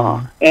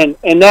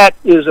 And that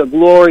is a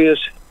glorious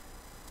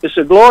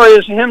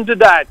hymn to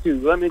die to.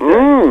 Let me tell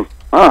you.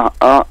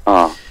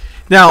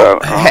 Now,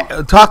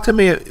 talk to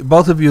me,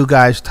 both of you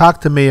guys. Talk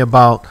to me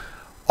about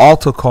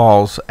altar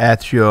calls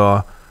at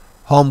your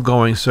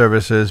homegoing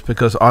services,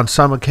 because on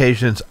some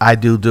occasions I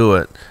do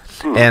it,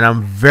 and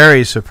I'm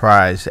very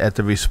surprised at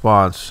the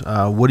response.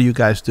 What do you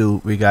guys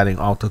do regarding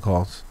altar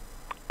calls?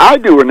 I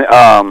do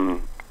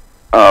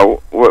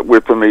what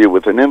we're familiar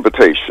with, an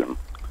invitation,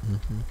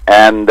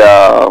 and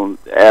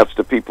ask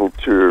the people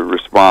to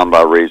respond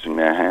by raising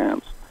their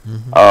hands.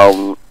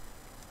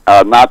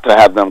 Not to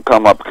have them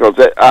come up, because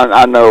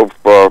I know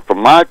for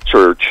my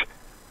church,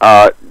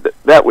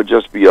 that would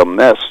just be a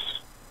mess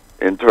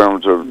in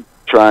terms of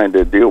trying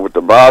to deal with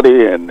the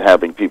body and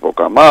having people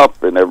come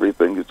up and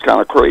everything. It's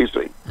kind of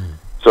crazy.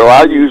 So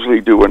I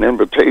usually do an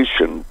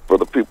invitation for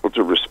the people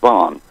to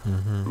respond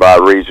by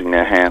raising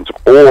their hands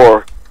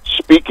or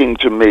speaking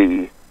to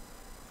me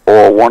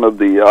or one of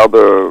the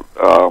other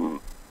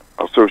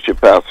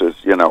associate pastors,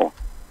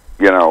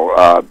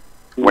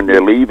 when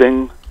they're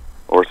leaving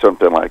or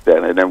something like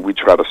that. And then we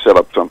try to set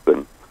up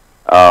something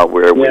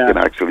where we can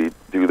actually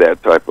do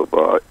that type of,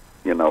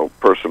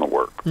 personal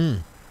work.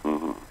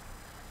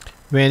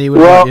 Randy,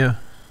 what about you?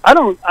 I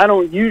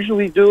don't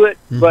usually do it,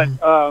 but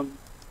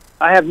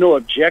I have no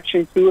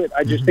objection to it.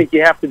 I just think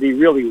you have to be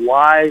really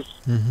wise,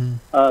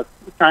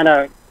 kind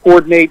of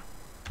coordinate,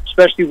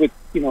 especially with,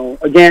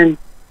 again,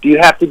 do you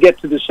have to get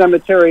to the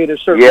cemetery at a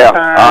certain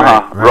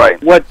time?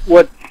 Right. What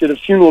do the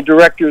funeral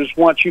directors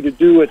want you to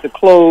do at the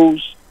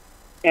close?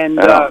 And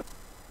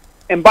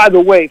by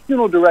the way,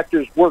 funeral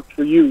directors work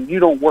for you. You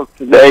don't work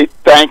for them.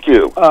 Thank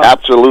you.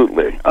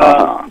 Absolutely.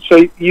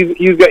 So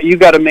you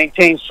got to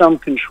maintain some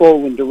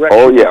control and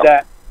direction with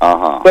that.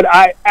 But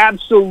I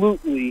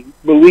absolutely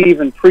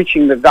believe in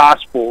preaching the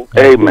gospel.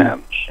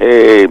 Amen.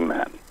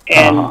 Amen.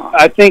 And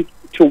I think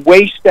to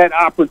waste that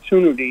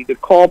opportunity to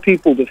call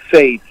people to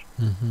faith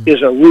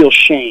is a real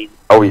shame.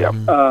 Oh, yeah.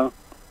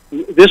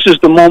 This is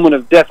the moment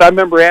of death. I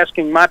remember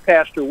asking my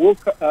pastor,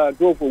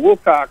 Grover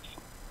Wilcox,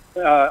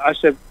 I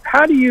said,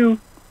 how do you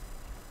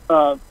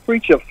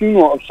preach a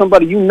funeral of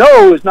somebody you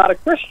know is not a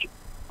Christian?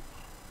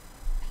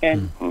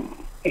 And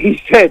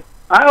he said,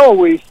 I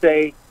always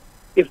say,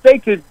 if they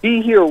could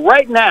be here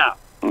right now,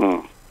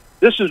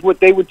 this is what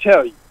they would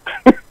tell you.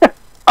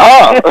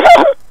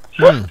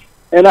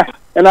 And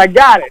I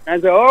got it. I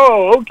said,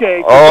 oh,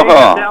 okay.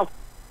 Now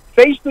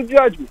face the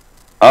judgment.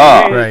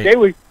 They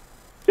were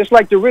just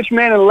like the rich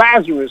man and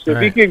Lazarus. If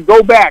he could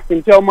go back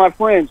and tell my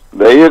friends,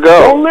 there you go.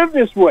 Don't live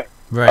this way.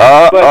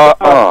 Right.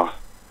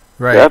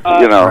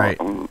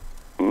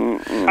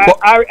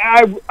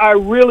 I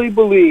really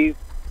believe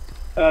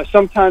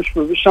sometimes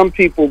for some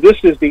people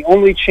this is the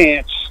only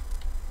chance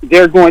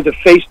they're going to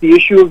face the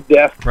issue of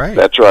death. Right.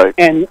 That's right.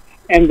 And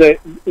the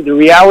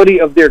reality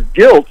of their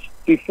guilt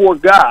before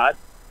God.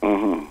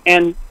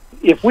 And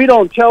if we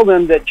don't tell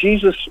them that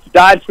Jesus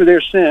died for their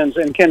sins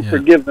and can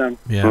forgive them,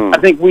 I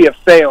think we have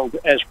failed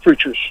as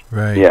preachers.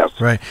 Right. Yes.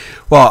 Right.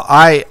 Well,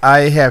 I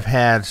have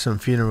had some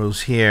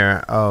funerals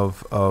here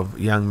of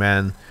young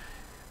men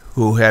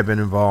who have been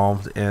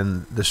involved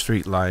in the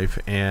street life,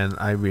 and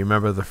I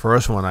remember the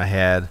first one I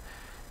had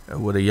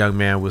where a young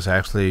man was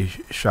actually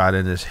shot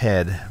in his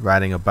head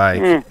riding a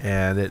bike,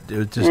 and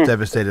it just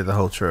devastated the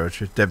whole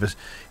church.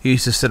 He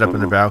used to sit up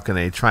in the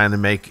balcony trying to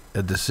make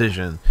a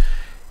decision.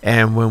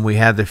 And when we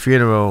had the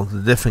funeral, the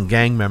different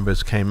gang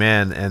members came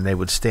in, and they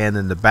would stand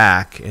in the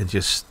back and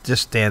just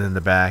stand in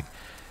the back.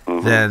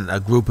 Then a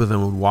group of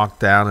them would walk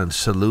down and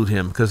salute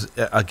him because,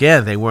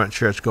 again, they weren't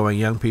church-going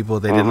young people.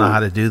 They didn't know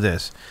how to do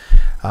this.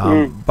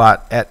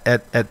 But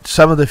at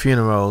some of the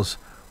funerals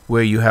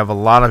where you have a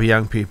lot of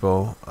young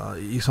people,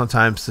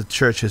 sometimes the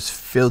church is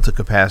filled to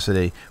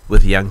capacity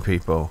with young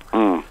people.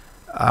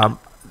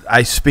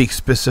 I speak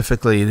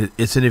specifically,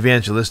 it's an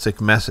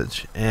evangelistic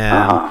message,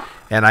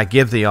 and I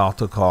give the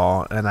altar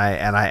call, and I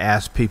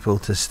ask people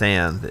to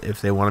stand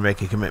if they want to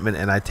make a commitment,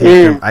 and I take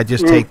them. I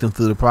just take them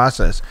through the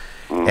process,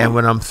 and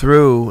when I'm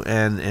through,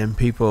 and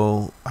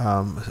people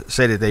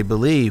say that they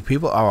believe,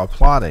 people are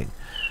applauding.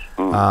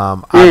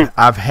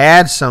 I've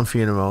had some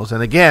funerals,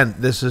 and again,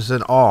 this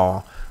isn't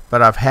all,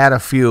 but I've had a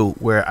few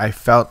where I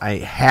felt I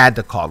had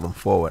to call them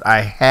forward.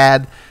 I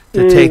had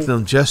to take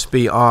them just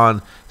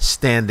beyond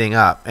standing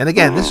up. And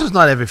again, this is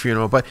not every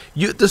funeral, but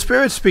the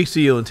Spirit speaks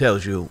to you and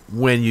tells you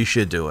when you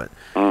should do it.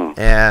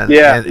 And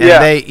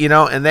they,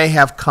 and they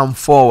have come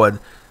forward.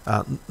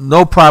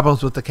 No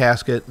problems with the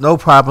casket, no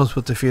problems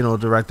with the funeral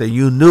director.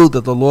 You knew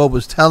that the Lord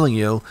was telling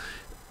you,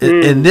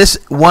 in this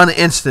one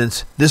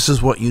instance, this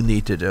is what you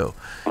need to do.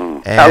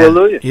 And,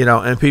 hallelujah. You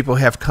know, and people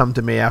have come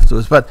to me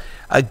afterwards. But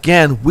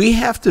again, we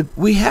have to,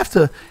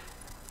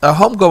 a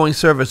homegoing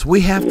service,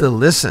 we have to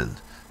listen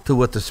to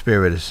what the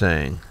Spirit is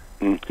saying.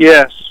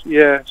 Yes,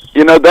 yes.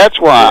 You know, that's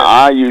why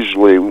I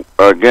usually,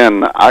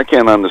 again, I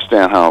can't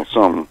understand how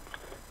some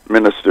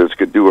ministers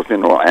could do a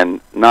funeral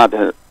and not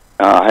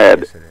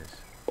had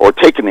or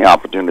taken the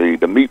opportunity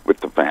to meet with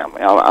the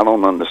family. I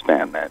don't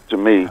understand that. To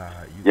me,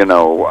 2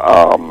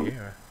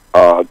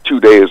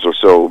 days or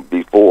so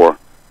before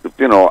the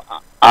funeral,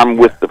 I'm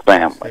with the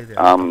family.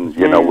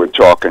 We're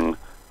talking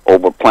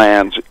over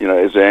plans. You know,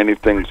 is there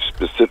anything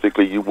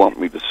specifically you want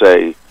me to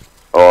say?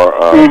 Or,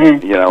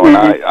 and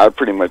I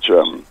pretty much,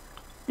 will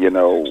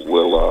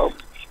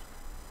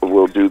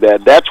do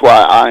that. That's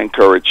why I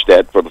encourage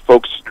that for the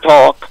folks to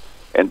talk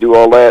and do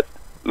all that.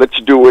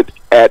 Let's do it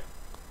at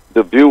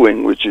the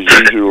viewing, which is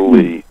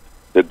usually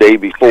the day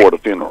before the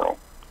funeral.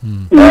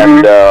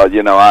 And,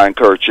 I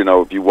encourage,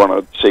 if you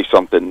want to say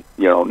something,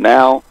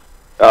 now,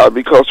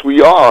 because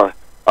we are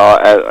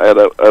at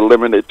a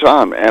limited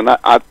time. And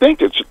I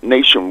think it's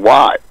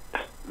nationwide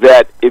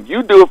that if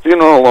you do a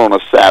funeral on a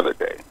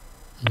Saturday,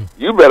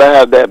 you better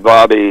have that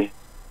body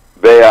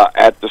there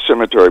at the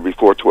cemetery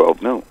before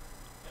 12 noon.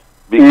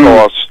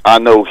 Because I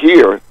know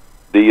here,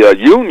 the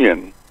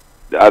union,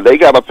 they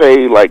got to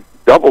pay like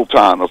double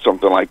time or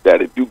something like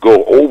that if you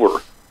go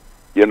over,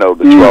 the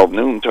 12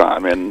 noon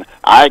time. And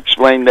I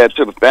explained that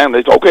to the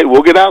family. Okay,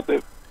 we'll get out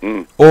there.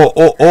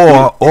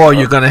 Or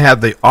you're going to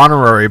have the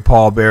honorary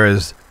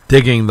pallbearers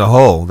digging the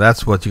hole.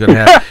 That's what you're going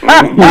to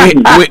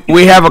have.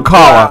 we have a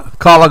caller.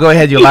 Caller, go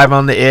ahead. You're live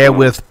on the air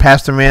with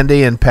Pastor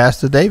Randy and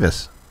Pastor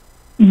Davis.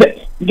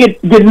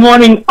 Good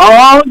morning,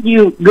 all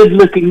you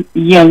good-looking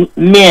young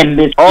men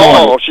this morning.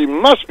 Oh, she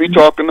must be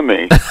talking to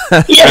me.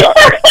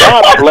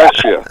 God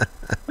bless you.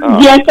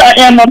 Yes, I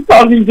am. I'm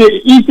talking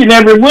to each and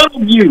every one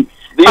of you.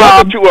 The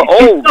other two are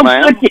old,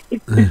 man.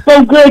 It's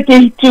so good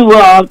to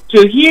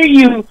hear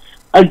you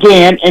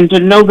again and to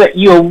know that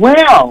you're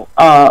well,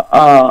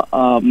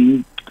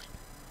 a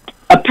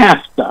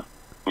pastor.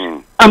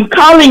 I'm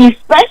calling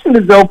especially,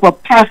 though, for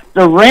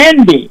Pastor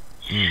Randy.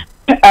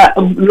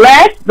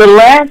 The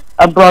last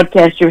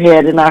broadcast you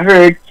had, and I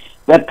heard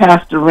that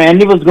Pastor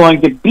Randy was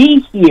going to be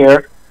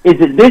here. Is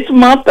it this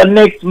month or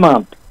next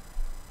month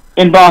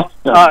in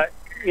Boston?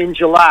 In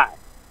July.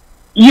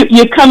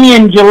 You come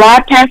in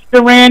July,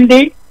 Pastor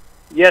Randy?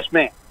 Yes,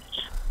 ma'am.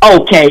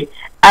 Okay.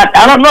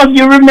 I don't know if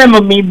you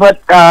remember me,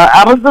 but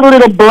I was a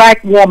little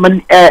black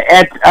woman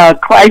at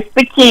Christ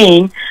the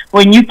King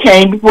when you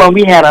came before.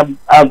 We had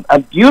a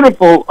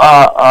beautiful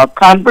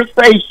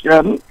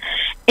conversation,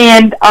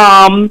 and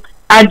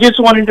I just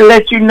wanted to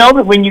let you know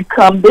that when you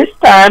come this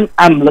time,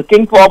 I'm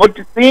looking forward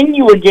to seeing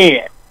you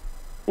again.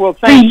 Well,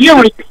 thank you.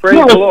 You're a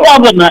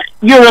Southerner.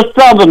 You're a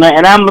Southerner,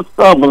 and I'm a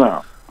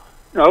Southerner.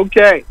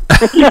 Okay.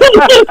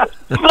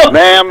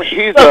 Ma'am,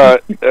 he's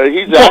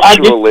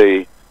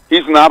actually,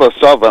 he's not a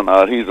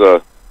Southerner. He's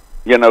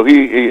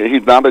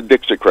he's not a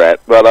Dixiecrat,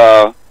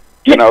 but,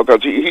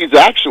 because he's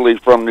actually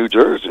from New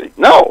Jersey.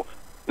 No,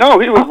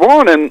 he was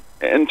born in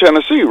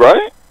Tennessee,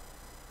 right?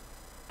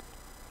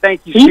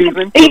 Thank you,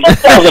 Stephen. He's a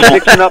Southerner.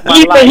 He's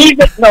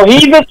a Southerner.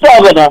 He's a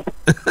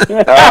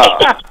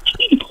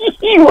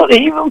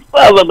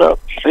Southerner.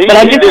 He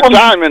did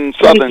time in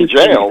Southern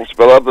jails,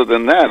 but other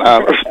than that,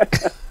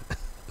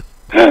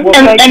 well,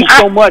 thank you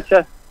so much.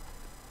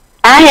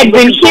 I had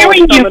been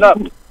hearing you,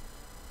 and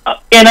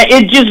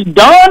it just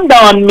dawned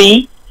on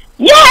me.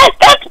 Yes,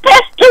 that's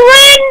Pastor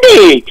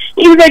Randy.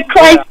 He was at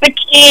Christ the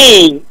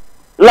King.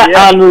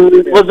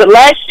 Was it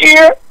last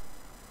year?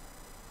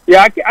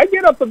 Yeah, I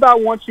get up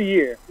about once a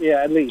year.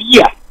 Yeah, at least.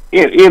 Yeah,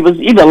 it was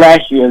either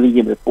last year or the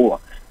year before.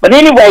 But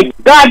anyway,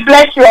 God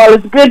bless you all.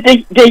 It's good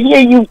to hear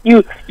you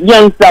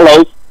young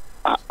fellows.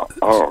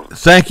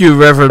 Thank you,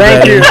 Reverend.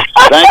 Thank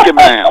you,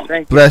 ma'am.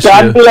 Bless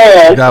God you.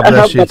 Bless. God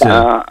bless you too.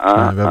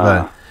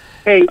 Bye-bye.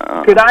 Hey,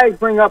 could I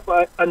bring up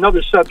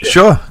another subject?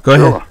 Sure, go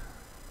ahead.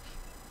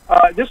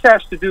 This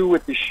has to do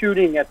with the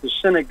shooting at the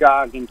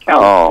synagogue in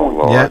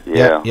California. Oh,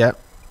 Lord, yeah.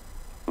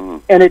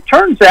 And it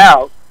turns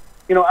out,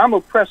 I'm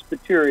a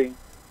Presbyterian,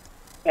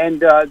 and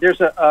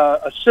there's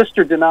a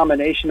sister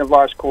denomination of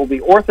ours called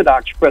the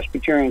Orthodox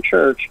Presbyterian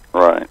Church.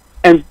 Right.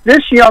 And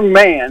this young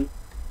man,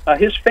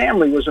 his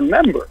family was a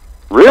member.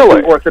 Really?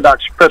 Of the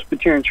Orthodox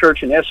Presbyterian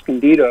Church in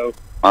Escondido.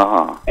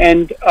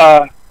 And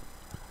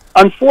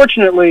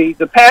unfortunately,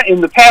 the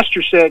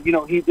pastor said,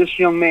 this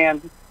young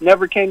man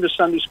never came to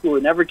Sunday school,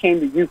 he never came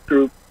to youth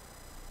group,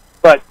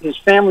 but his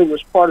family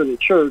was part of the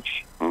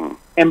church.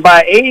 And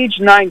by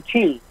age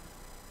 19,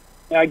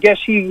 I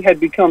guess he had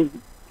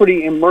become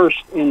pretty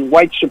immersed in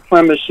white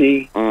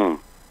supremacy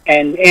and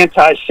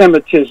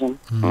anti-Semitism.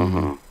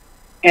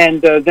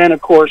 And then,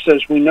 of course,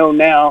 as we know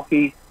now,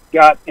 he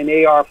got an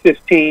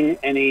AR-15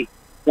 and he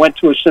went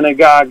to a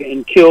synagogue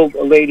and killed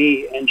a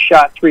lady and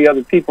shot 3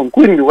 other people,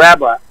 including the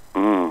rabbi.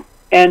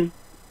 And,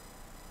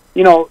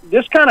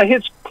 this kind of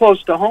hits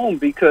close to home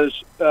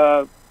because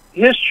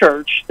his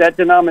church, that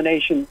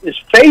denomination, is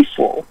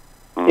faithful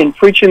in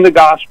preaching the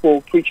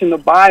gospel, preaching the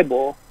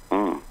Bible.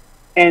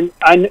 And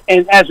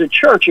as a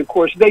church, of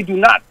course, they do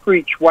not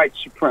preach white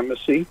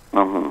supremacy.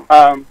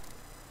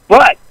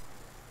 But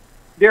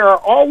there are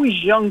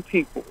always young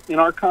people in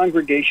our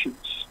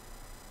congregations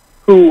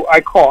who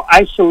I call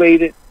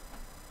isolated.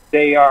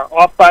 They are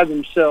off by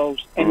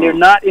themselves, and they're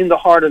not in the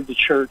heart of the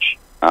church.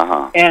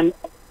 And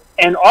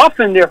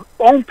often their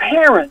own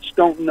parents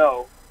don't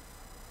know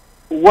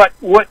what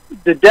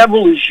the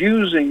devil is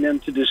using them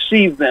to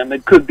deceive them.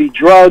 It could be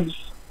drugs.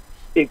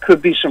 It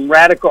could be some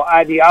radical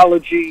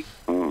ideology.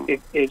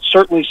 It's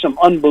certainly some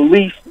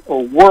unbelief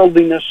or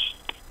worldliness.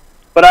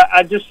 But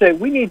I just say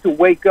we need to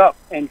wake up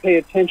and pay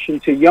attention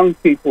to young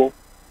people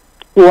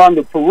who are on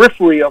the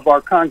periphery of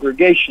our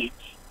congregations.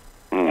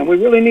 And we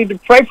really need to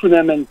pray for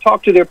them and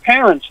talk to their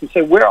parents and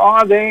say, where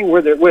are they?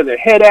 Where their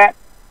head at?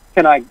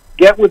 Can I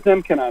get with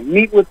them? Can I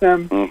meet with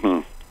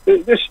them?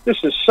 This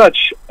is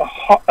such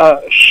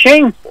a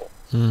shameful,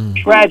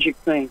 tragic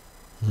thing.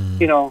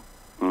 You know,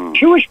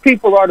 Jewish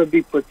people are to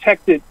be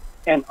protected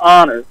and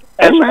honored,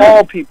 as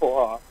all people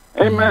are.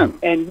 Amen.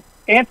 And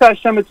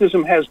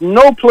anti-Semitism has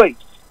no place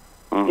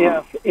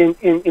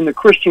in the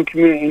Christian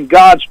community, in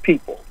God's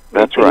people.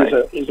 That's right.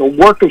 It's a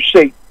work of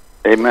Satan.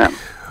 Amen.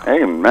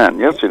 Amen.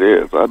 Yes, it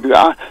is.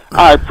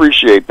 I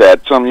appreciate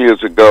that. Some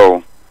years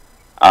ago,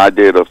 I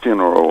did a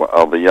funeral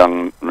of a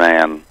young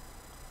man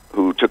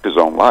who took his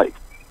own life.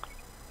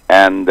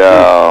 And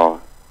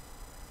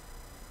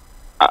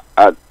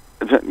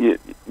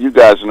you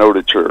guys know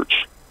the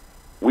church.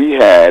 We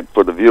had,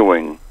 for the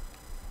viewing,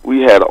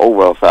 we had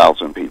over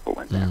 1,000 people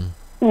in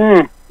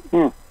there.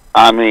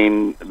 I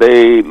mean,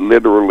 they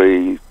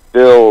literally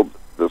filled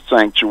the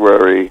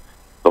sanctuary,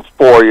 the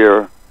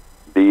foyer,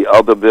 the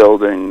other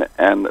building,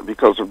 and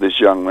because of this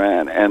young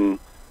man. And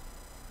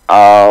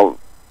I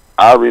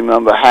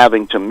remember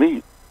having to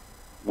meet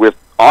with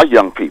our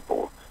young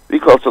people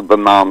because of the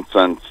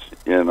nonsense,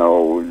 you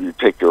know, you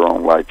take your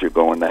own life, you're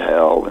going to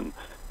hell,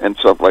 and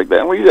stuff like that.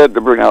 And we had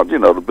to bring out, you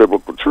know, the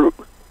biblical truth.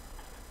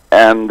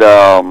 And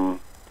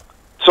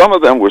some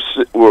of them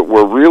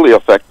were really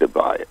affected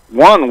by it.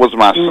 One was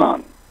my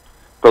son,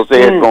 because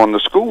they had gone to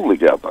school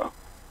together.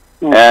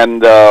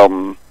 And,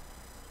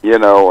 you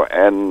know,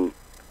 and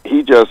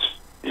he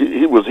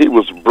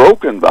was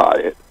broken by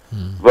it.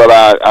 But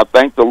I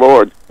thank the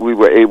Lord we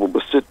were able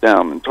to sit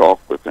down and talk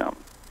with him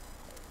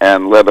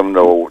and let him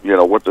know, you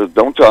know,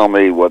 don't tell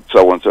me what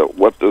so-and-so,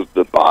 what does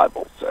the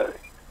Bible say?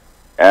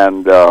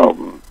 And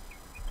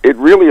it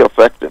really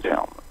affected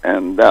him.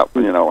 And that,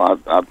 you know,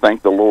 I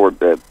thank the Lord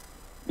that,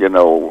 you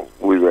know,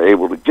 we were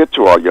able to get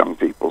to our young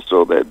people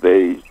so that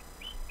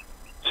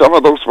some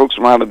of those folks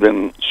might have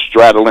been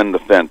straddling the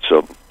fence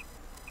of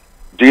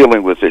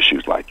dealing with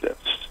issues like this.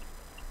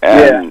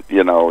 And,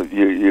 you know,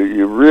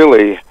 you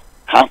really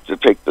have to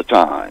take the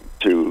time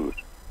to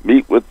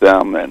meet with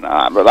them. And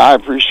but I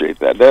appreciate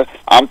that.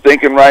 I'm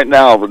thinking right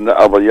now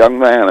of a young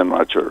man in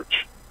my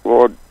church,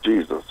 Lord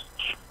Jesus,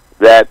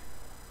 that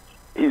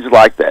he's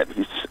like that.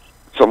 He's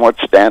somewhat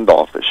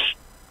standoffish.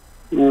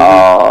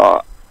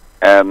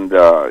 And,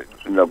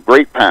 you know,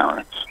 great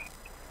parents.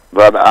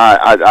 But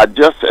I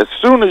just, as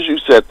soon as you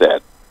said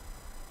that,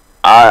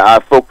 I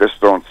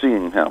focused on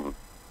seeing him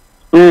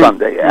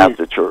Sunday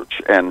after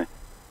church. And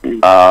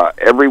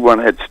everyone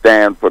had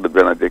stand for the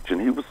benediction.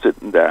 He was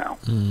sitting down.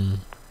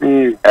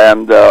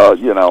 And,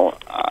 you know,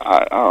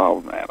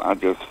 oh, man, I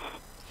just...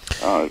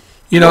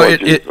 you know,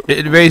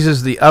 it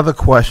raises the other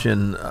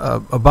question.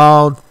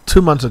 About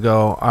 2 months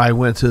ago, I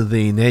went to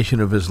the Nation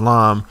of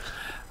Islam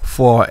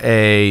for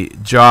a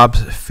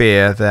jobs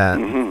fair that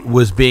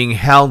was being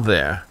held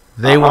there.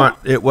 They weren't.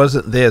 It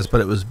wasn't theirs,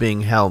 but it was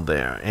being held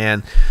there,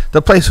 and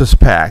the place was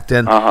packed.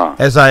 And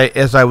as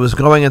I was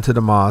going into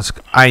the mosque,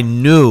 I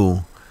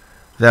knew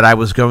that I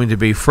was going to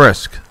be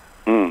frisked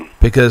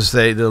because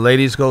the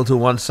ladies go to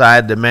one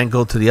side, the men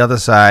go to the other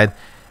side,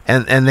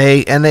 and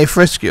they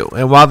frisk you.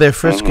 And while they're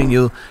frisking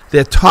you,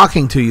 they're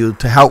talking to you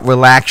to help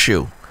relax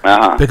you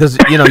because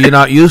you know you're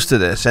not used to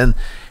this. And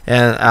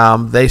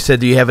they said,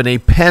 "Do you have any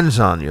pens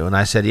on you?" And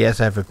I said, "Yes,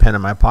 I have a pen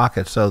in my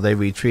pocket." So they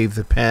retrieved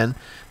the pen,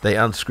 they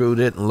unscrewed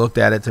it and looked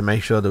at it to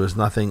make sure there was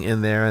nothing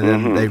in there, and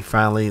then they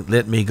finally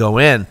let me go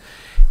in.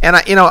 And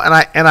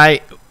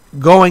I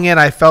going in,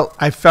 I felt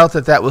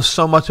that was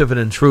so much of an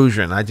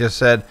intrusion. I just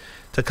said,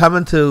 to come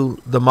into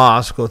the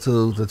mosque or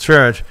to the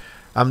church,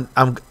 I'm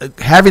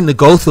having to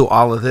go through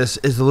all of this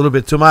is a little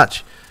bit too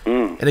much.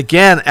 And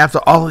again, after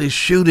all of these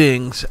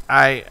shootings,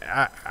 I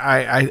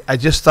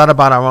just thought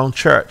about our own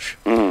church,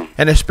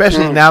 and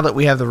especially now that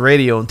we have the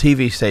radio and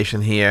TV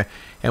station here,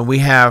 and we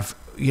have,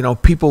 you know,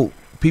 people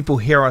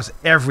hear us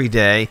every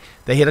day.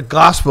 They hear the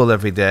gospel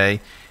every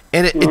day,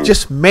 and it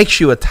just makes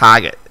you a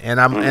target. And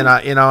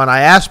I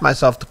ask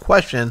myself the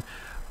question: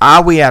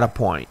 are we at a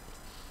point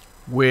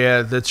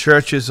where the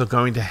churches are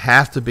going to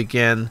have to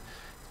begin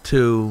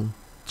to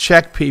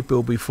check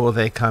people before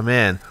they come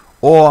in?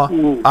 Or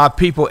are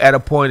people at a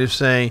point of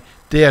saying,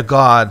 "Dear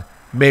God,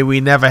 may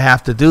we never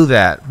have to do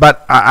that"?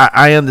 But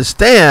I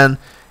understand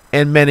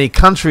in many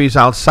countries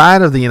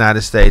outside of the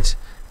United States,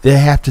 they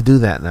have to do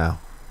that now.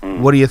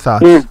 What are your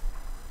thoughts?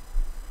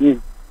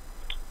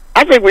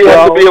 I think we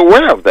have to be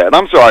aware of that.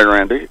 I'm sorry,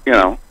 Randy. You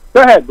know.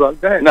 Go ahead, bro.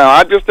 Go ahead. No,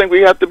 I just think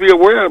we have to be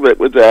aware of it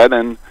with that,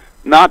 and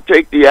not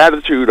take the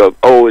attitude of,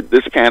 oh,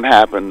 this can't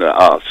happen to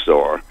us,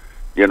 or,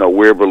 you know,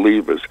 we're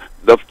believers.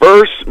 The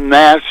first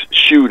mass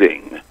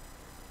shooting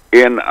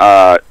in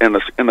a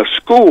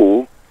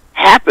school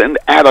happened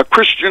at a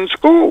Christian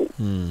school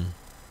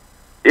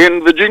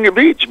in Virginia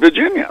Beach,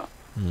 Virginia.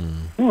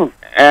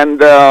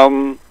 And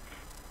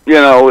you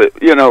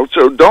know,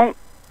 so don't,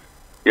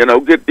 you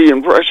know, get the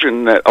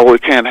impression that, oh,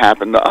 it can't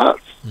happen to us.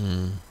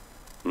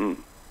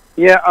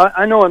 Yeah,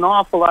 I know an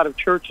awful lot of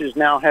churches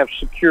now have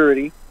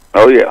security.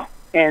 Oh yeah.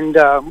 And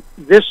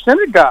this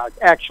synagogue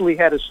actually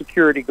had a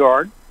security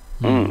guard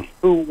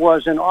who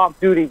was an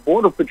off-duty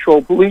Border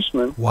Patrol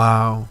policeman.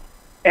 Wow.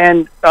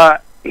 And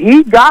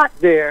he got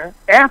there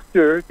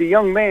after the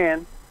young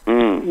man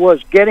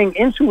was getting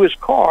into his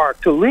car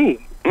to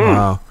leave.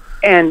 Wow.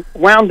 And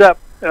wound up,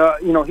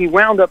 he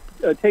wound up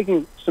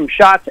taking some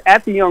shots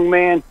at the young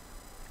man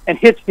and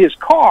hit his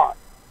car.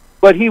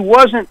 But he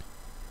wasn't,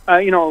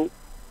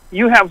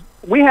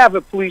 we have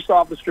a police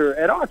officer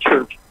at our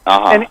church.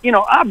 And, you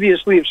know,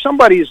 obviously if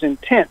somebody is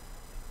intent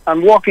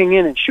on walking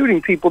in and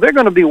shooting people, they're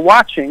going to be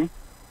watching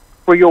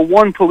for your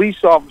one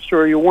police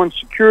officer or your one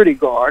security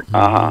guard.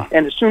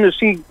 And as soon as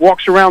he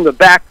walks around the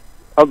back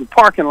of the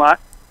parking lot,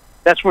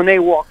 that's when they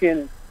walk in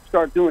and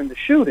start doing the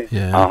shooting.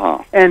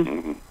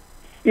 And,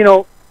 you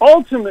know,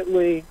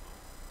 ultimately,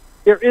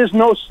 there is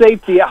no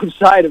safety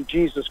outside of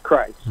Jesus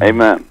Christ.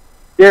 Amen.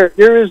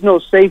 There is no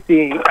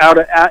safety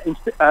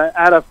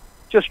out of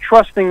just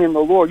trusting in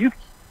the Lord.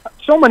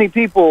 So many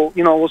people,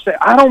 you know, will say,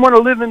 I don't want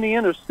to live in the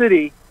inner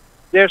city.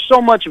 There's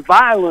so much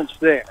violence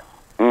there.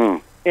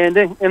 And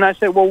I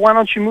said, well, why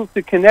don't you move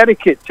to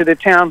Connecticut, to the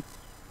town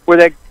where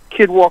that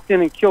kid walked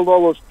in and killed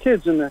all those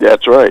kids in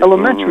the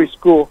elementary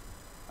school.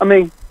 I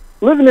mean,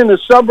 living in the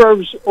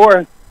suburbs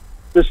or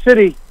the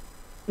city,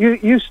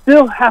 you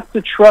still have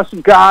to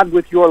trust God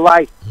with your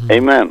life.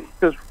 Amen.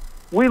 Because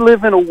we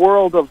live in a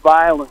world of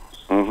violence.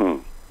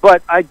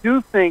 But I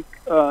do think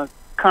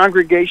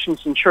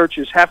congregations and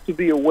churches have to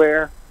be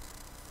aware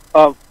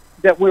of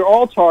that we're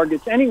all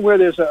targets. Anywhere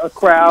there's a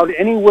crowd,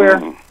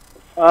 anywhere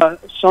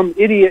some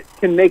idiot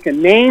can make a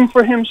name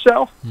for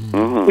himself,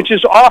 which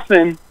is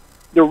often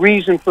the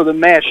reason for the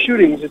mass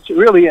shootings. It's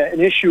really an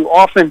issue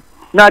often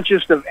not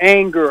just of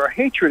anger or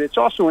hatred. It's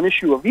also an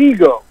issue of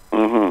ego.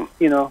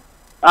 You know,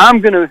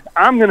 I'm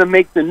gonna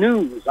make the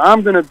news.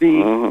 I'm gonna be,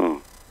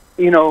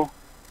 you know,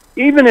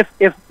 even if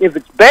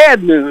it's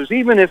bad news,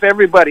 even if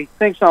everybody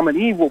thinks I'm an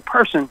evil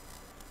person,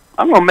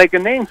 I'm gonna make a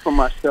name for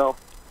myself.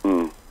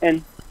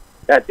 And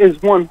that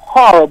is one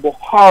horrible,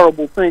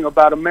 horrible thing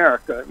about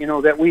America. You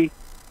know, that we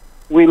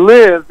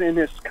live in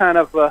this kind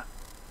of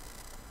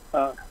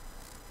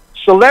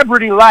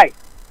celebrity life.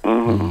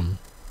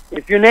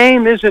 If your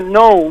name isn't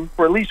known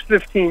for at least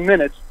 15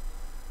 minutes,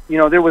 you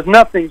know, there was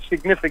nothing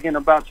significant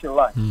about your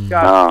life.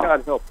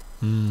 God help.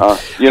 You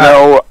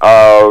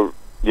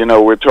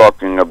know, we're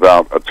talking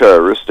about a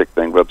terroristic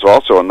thing, but it's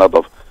also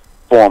another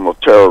form of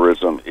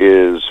terrorism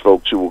is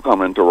folks who will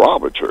come in to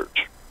rob a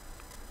church.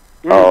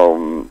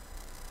 You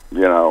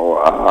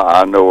know,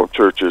 I know of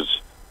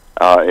churches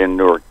in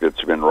Newark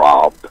that's been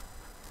robbed.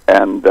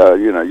 And,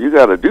 you know, you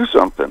got to do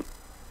something,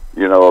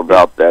 you know,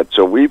 about that.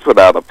 So we put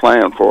out a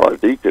plan for our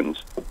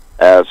deacons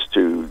as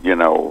to, you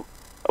know,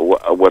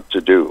 what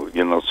to do.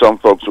 You know, some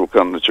folks will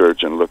come to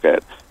church and look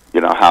at, you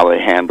know, how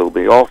they handle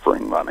the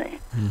offering money.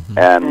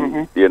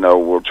 And, you know,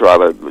 we'll try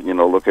to, you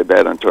know, look at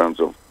that in terms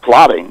of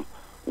plotting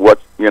what,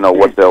 you know,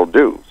 what they'll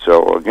do.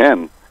 So,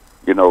 again,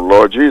 you know,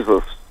 Lord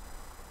Jesus,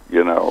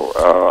 you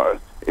know,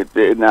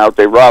 now if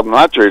they rob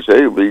my church,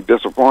 they will be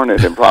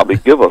disappointed and probably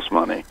give us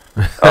money.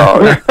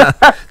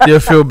 They'll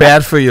feel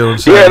bad for you.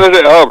 So. Yeah, they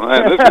say, oh,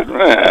 man,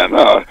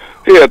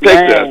 here,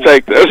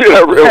 take this. You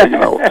know, really, you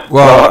know.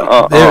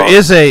 Well,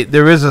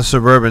 there is a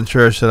suburban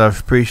church that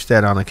I've preached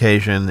at on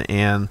occasion,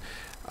 and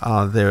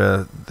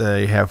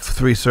they have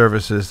 3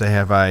 services. They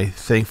have, I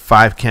think,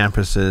 5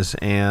 campuses,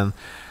 and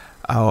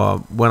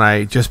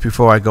just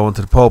before I go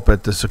into the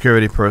pulpit, the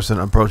security person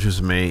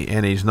approaches me,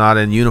 and he's not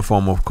in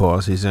uniform, of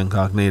course. He's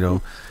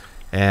incognito,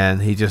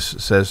 and he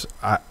just says,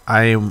 I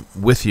am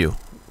with you.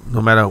 No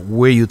matter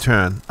where you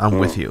turn, I'm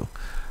with you.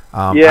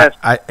 Yes.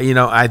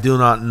 I do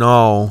not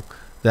know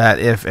that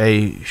if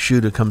a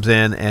shooter comes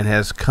in and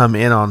has come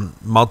in on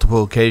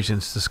multiple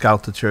occasions to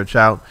scout the church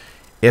out,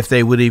 if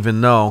they would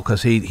even know,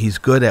 because he's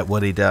good at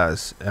what he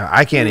does.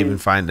 I can't even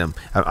find him.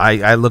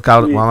 I look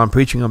out while I'm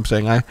preaching. I'm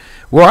saying,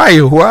 "Where are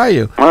you? Where are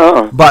you?"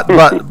 But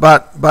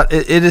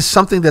it is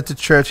something that the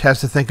church has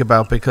to think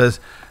about, because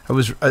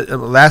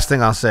last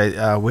thing I'll say.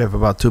 We have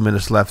about 2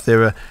 minutes left.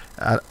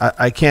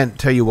 I can't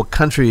tell you what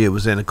country it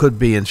was in. It could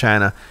be in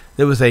China.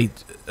 They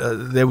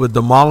were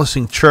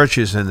demolishing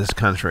churches in this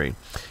country.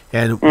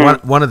 And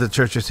one of the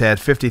churches had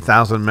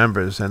 50,000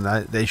 members, and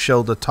they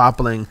showed the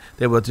toppling.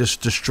 They were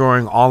just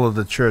destroying all of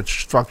the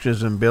church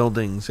structures and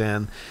buildings,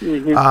 and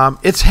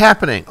it's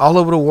happening all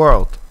over the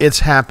world.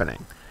 It's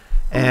happening,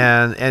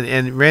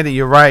 And Randy,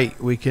 you're right.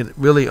 We can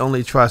really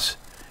only trust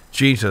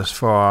Jesus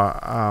for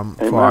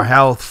our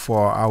health,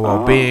 for our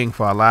well-being,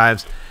 for our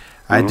lives.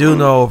 I do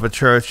know of a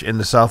church in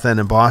the South End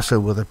in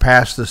Boston where the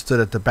pastor stood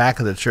at the back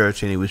of the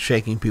church and he was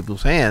shaking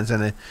people's hands,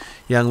 and a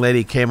young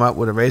lady came up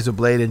with a razor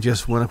blade and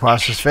just went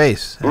across his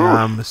face.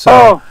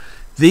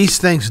 These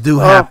things do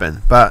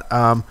happen, but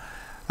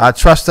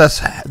trust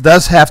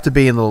does have to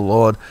be in the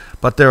Lord.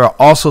 But there are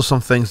also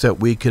some things that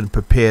we can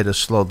prepare to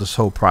slow this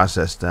whole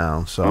process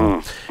down.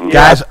 So,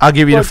 guys, I'll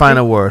give you the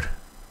final word.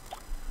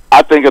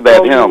 I think of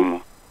that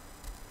hymn,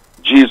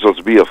 Jesus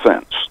be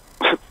offense.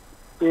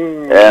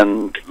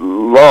 And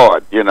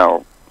Lord, you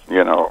know,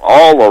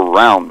 all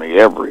around me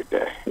every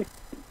day.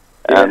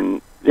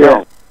 And, you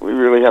know, we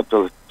really have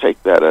to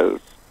take that as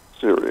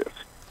serious.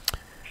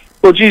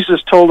 Well,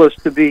 Jesus told us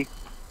to be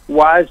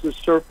wise as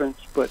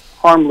serpents, but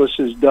harmless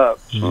as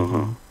doves.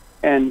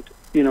 And,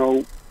 you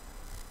know,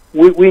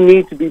 we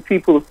need to be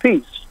people of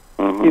peace,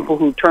 people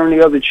who turn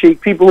the other cheek,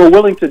 people who are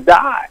willing to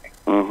die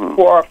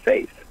for our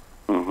faith.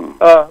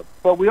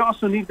 But we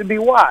also need to be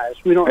wise.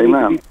 We don't need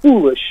to be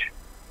foolish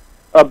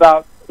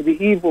about the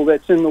evil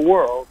that's in the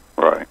world.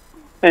 Right.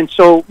 And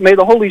so may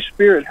the Holy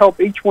Spirit help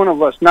each one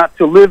of us not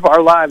to live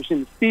our lives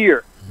in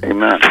fear,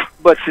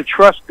 but to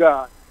trust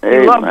God. He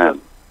loves us.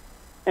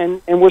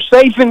 And we're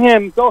safe in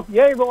Him. Though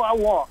I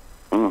walk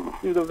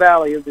through the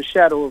valley of the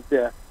shadow of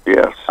death,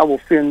 I will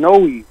fear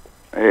no evil,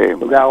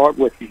 for Thou art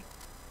with me.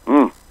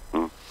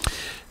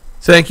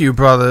 Thank you,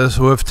 brothers.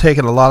 We've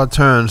taken a lot of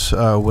turns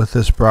with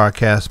this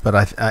broadcast, but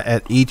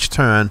at each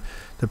turn,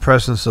 the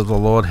presence of the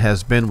Lord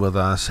has been with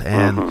us,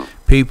 and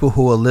people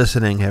who are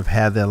listening have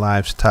had their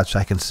lives touched.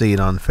 I can see it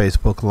on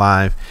Facebook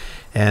Live,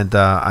 and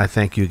I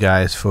thank you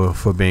guys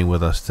for being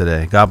with us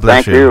today. God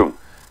bless you. Thank you.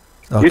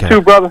 Okay. You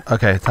too, brother.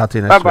 Okay, talk to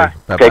you next week.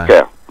 Bye-bye. Take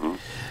care.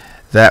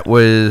 That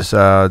was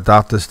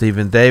Dr.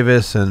 Stephen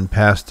Davis and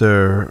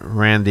Pastor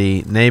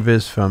Randy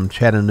Nabis from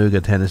Chattanooga,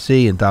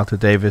 Tennessee, and Dr.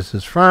 Davis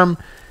is from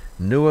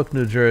Newark,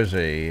 New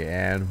Jersey,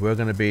 and we're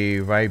going to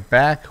be right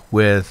back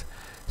with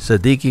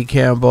Siddiqui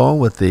Campbell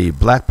with the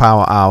Black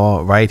Power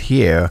Hour right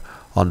here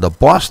on the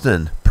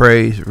Boston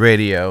Praise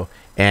Radio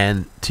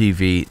and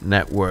TV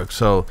network.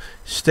 So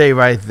stay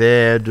right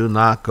there. Do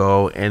not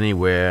go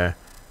anywhere.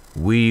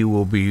 We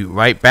will be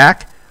right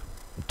back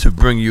to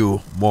bring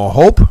you more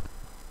hope,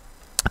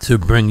 to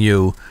bring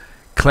you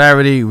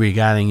clarity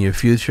regarding your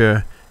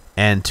future,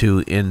 and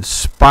to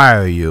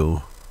inspire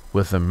you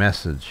with a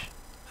message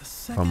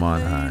from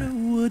on high.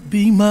 Would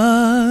be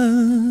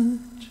much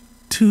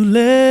too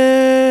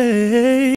late.